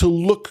made to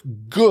look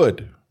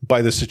good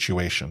by the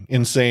situation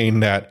in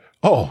saying that,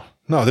 oh,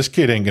 no, this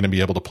kid ain't going to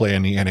be able to play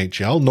in the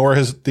NHL, nor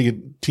has the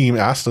team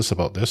asked us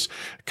about this.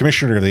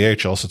 Commissioner of the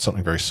AHL said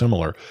something very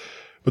similar.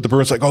 But the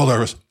Bruins there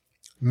was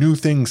new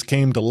things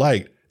came to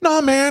light.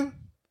 Nah, man,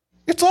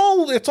 it's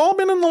all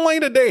been in the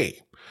light of day.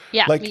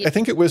 Yeah. I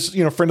think it was,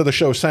 friend of the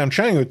show, Sam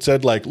Chang, who had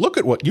said, look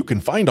at what you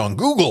can find on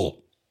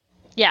Google.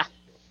 Yeah.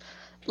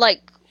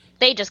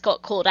 They just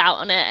got called out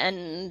on it,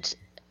 and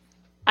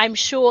I'm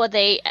sure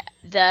the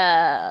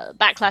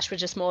backlash was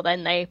just more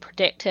than they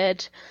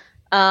predicted.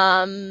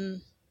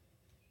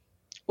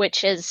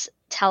 Which is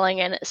telling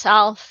in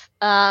itself.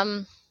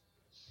 So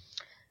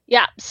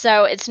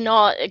it's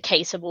not a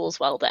case of all's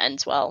well that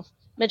ends well.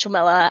 Mitchell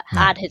Miller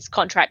had his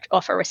contract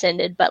offer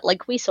rescinded, but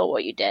we saw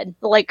what you did.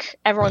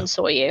 Everyone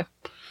saw you.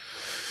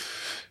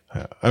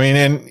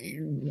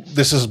 And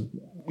this is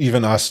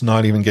even us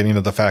not even getting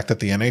to the fact that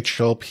the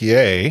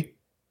NHLPA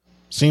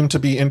seemed to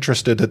be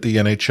interested that the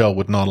NHL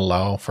would not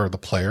allow for the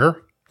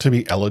player to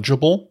be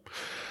eligible.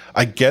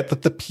 I get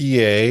that the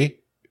PA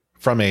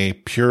from a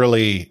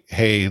purely,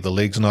 hey, the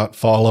league's not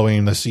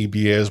following the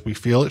CBA as we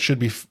feel it should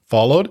be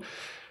followed,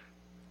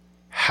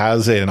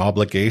 has an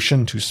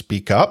obligation to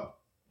speak up.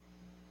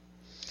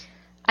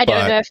 I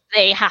don't know if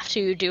they have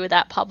to do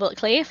that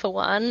publicly, for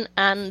one,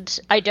 and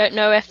I don't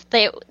know if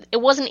it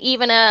wasn't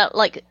even a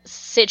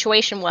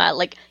situation where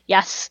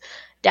yes,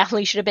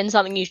 definitely should have been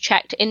something you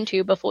checked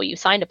into before you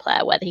signed a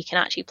player, whether he can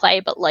actually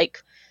play, but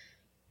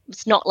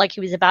it's not like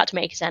he was about to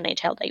make his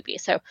NHL debut.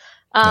 So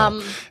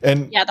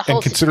the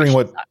whole considering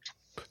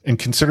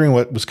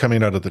what was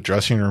coming out of the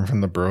dressing room from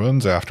the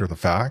Bruins after the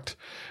fact,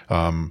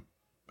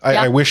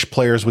 I wish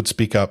players would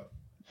speak up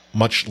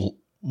much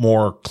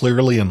more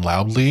clearly and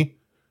loudly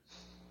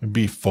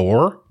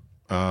before.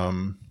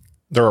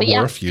 There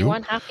were a few. You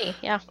unhappy,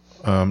 yeah.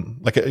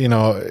 Akeem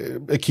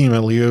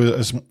Aliu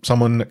is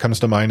someone that comes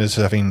to mind as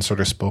having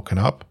sort of spoken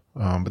up,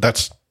 but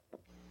that's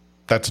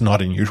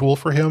not unusual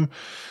for him.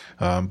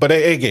 But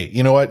again,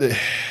 you know what?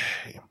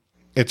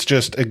 It's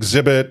just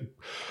exhibit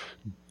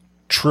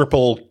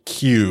triple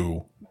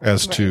Q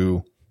as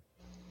to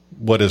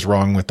what is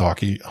wrong with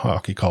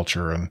hockey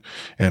culture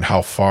and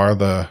how far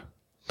the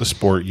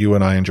sport you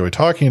and I enjoy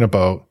talking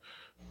about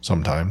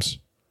sometimes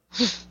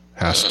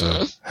has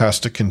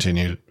to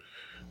continue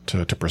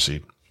to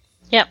proceed.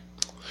 Yep.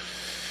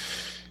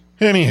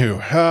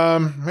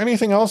 Anywho,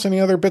 anything else? Any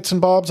other bits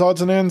and bobs,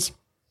 odds and ends?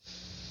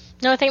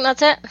 No, I think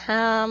that's it.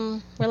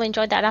 Really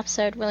enjoyed that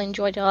episode. Really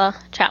enjoyed our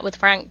chat with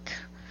Frank.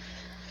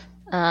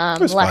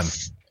 It was fun.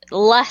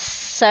 Less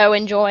so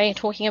enjoy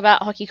talking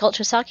about hockey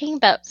culture sucking,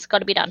 but it's got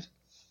to be done.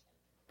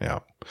 Yeah.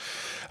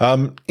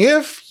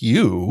 If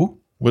you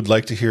would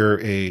like to hear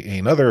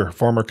another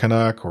former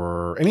Canuck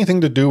or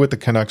anything to do with the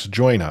Canucks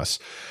join us,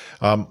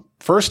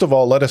 first of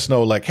all, let us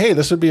know, hey,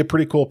 this would be a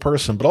pretty cool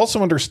person, but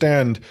also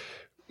understand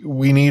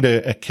we need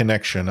a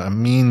connection, a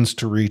means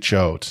to reach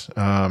out.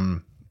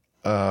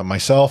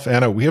 Myself,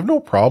 Anna, we have no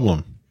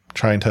problem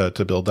trying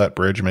to build that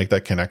bridge, make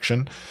that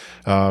connection.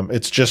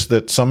 It's just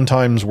that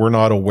sometimes we're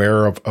not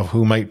aware of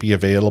who might be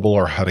available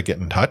or how to get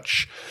in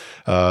touch.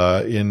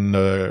 In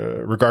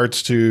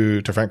regards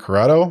to Frank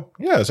Corrado,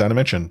 as Anna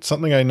mentioned,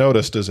 something I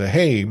noticed is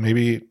hey,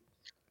 maybe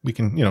we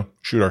can,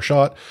 shoot our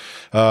shot.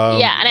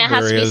 And it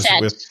has to be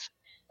said,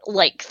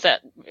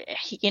 that,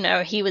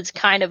 he was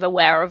kind of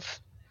aware of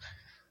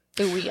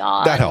who we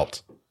are. That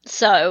helped.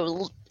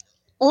 So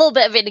a little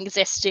bit of an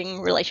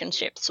existing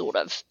relationship, sort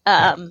of.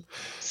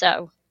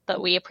 But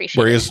we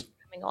appreciate it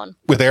coming on.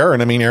 With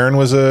Aaron, Aaron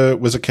was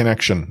a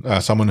connection.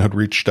 Someone had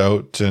reached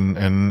out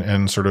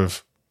and sort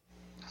of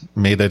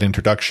made that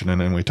introduction,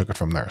 and then we took it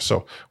from there.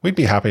 So we'd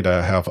be happy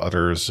to have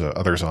others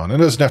on.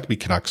 And it doesn't have to be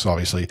Canucks,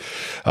 obviously.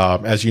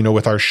 As you know,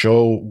 with our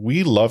show,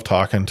 we love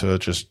talking to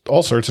just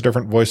all sorts of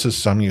different voices.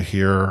 Some you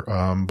hear,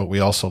 but we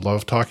also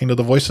love talking to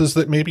the voices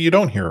that maybe you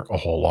don't hear a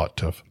whole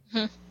lot of.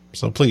 Mm-hmm.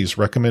 So please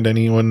recommend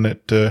anyone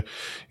that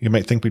you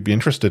might think we'd be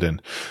interested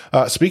in.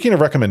 Speaking of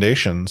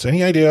recommendations,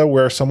 any idea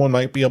where someone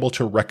might be able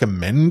to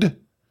recommend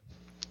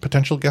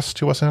potential guests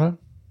to us, Anna?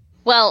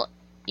 Well,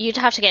 you'd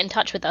have to get in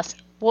touch with us.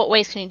 What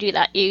ways can you do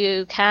that?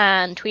 You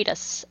can tweet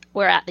us.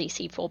 We're at the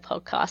C4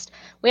 Podcast.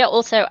 We are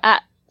also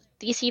at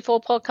the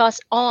C4 Podcast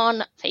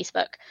on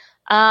Facebook.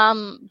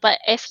 But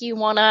if you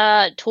want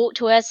to talk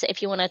to us,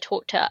 if you want to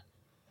talk to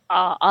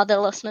our other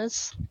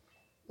listeners,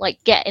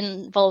 get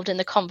involved in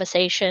the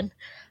conversation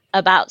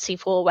about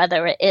C4,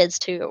 whether it is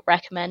to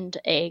recommend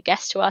a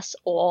guest to us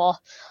or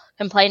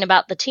complain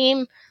about the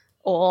team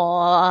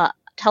or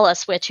tell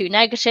us we're too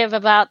negative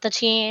about the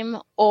team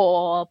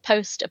or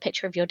post a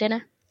picture of your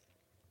dinner.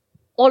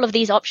 All of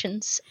these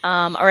options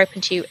are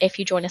open to you if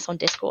you join us on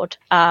Discord.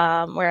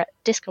 We're at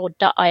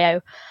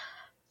discord.io/C4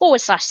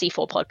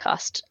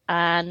 Podcast.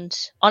 And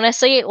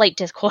honestly,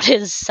 Discord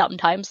is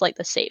sometimes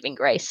the saving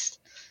grace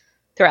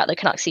throughout the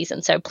Canucks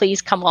season. So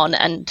please come on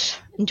and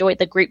enjoy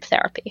the group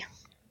therapy.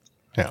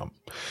 Yeah.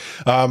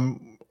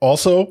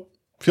 Also,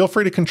 feel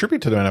free to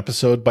contribute to an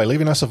episode by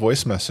leaving us a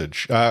voice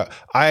message.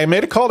 I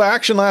made a call to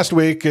action last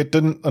week. It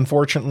didn't,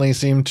 unfortunately,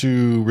 seem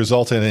to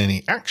result in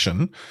any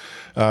action.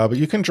 But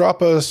you can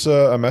drop us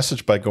a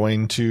message by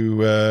going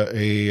to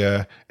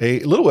a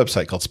little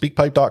website called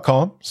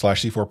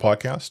speakpipe.com/C4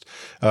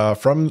 Podcast.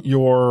 From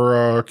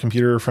your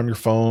computer, from your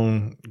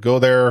phone, go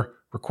there,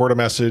 record a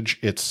message.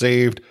 It's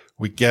saved.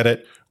 We get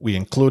it. We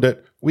include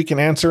it. We can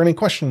answer any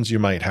questions you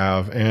might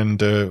have,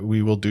 and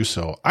we will do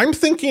so. I'm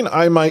thinking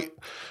I might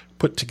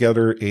put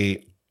together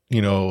a,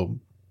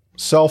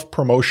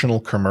 self-promotional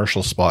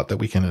commercial spot that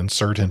we can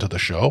insert into the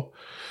show,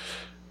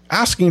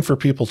 asking for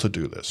people to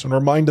do this and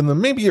reminding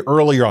them maybe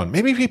earlier on.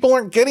 Maybe people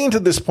aren't getting to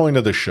this point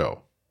of the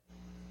show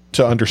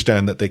to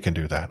understand that they can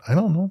do that. I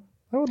don't know.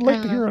 I would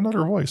like to hear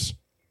another voice.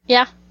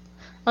 Yeah.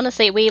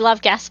 Honestly, we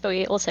love guests, but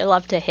we also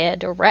love to hear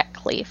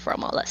directly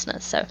from our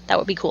listeners. So that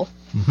would be cool.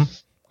 Mm-hmm.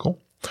 Cool.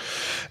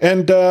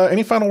 And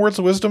any final words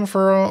of wisdom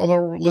for all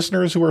our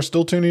listeners who are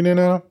still tuning in,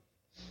 Anna?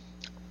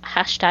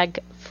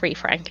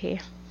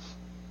 #FreeFrankie.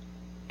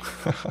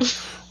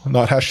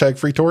 Not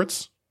 #free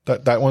torts?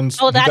 That one's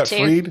that got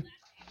too. freed?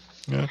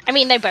 Yeah.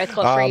 They both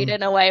got freed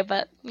in a way,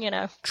 but,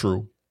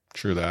 True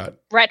that.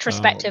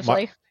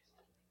 Retrospectively.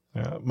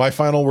 My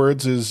final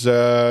words is,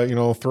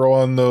 throw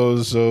on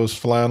those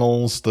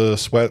flannels, the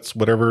sweats,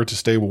 whatever, to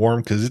stay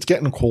warm, because it's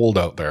getting cold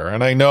out there.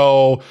 And I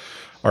know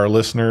our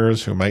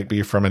listeners who might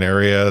be from an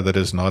area that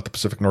is not the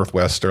Pacific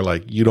Northwest are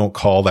like, you don't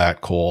call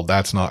that cold.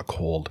 That's not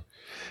cold.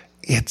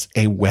 It's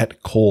a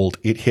wet cold.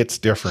 It hits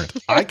different.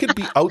 I could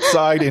be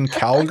outside in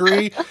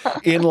Calgary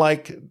in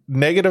like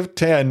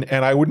 -10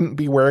 and I wouldn't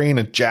be wearing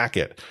a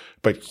jacket.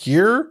 But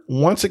here,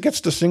 once it gets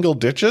to single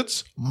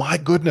digits, my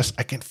goodness,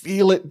 I can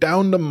feel it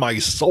down to my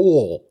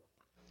soul.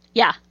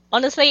 Yeah,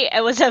 honestly,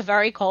 it was a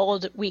very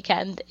cold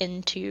weekend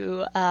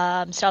into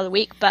start of the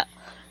week, but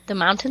the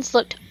mountains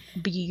looked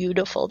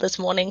beautiful this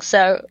morning,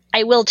 so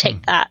I will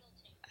take that.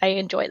 I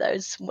enjoy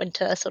those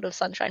winter sort of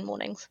sunshine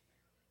mornings.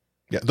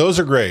 Yeah, those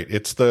are great.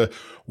 It's the,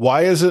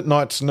 why is it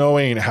not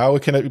snowing? How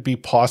can it be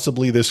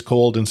possibly this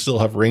cold and still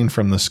have rain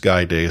from the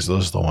sky days?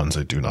 Those are the ones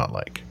I do not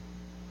like.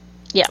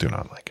 Yeah. Do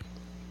not like.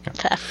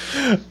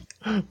 Yeah.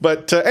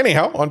 But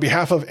anyhow, on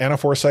behalf of Anna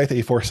Forsyth,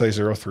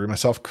 A4Size03,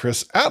 myself,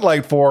 Chris at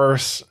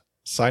Lightforce,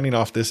 signing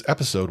off this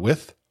episode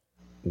with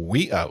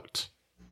We Out.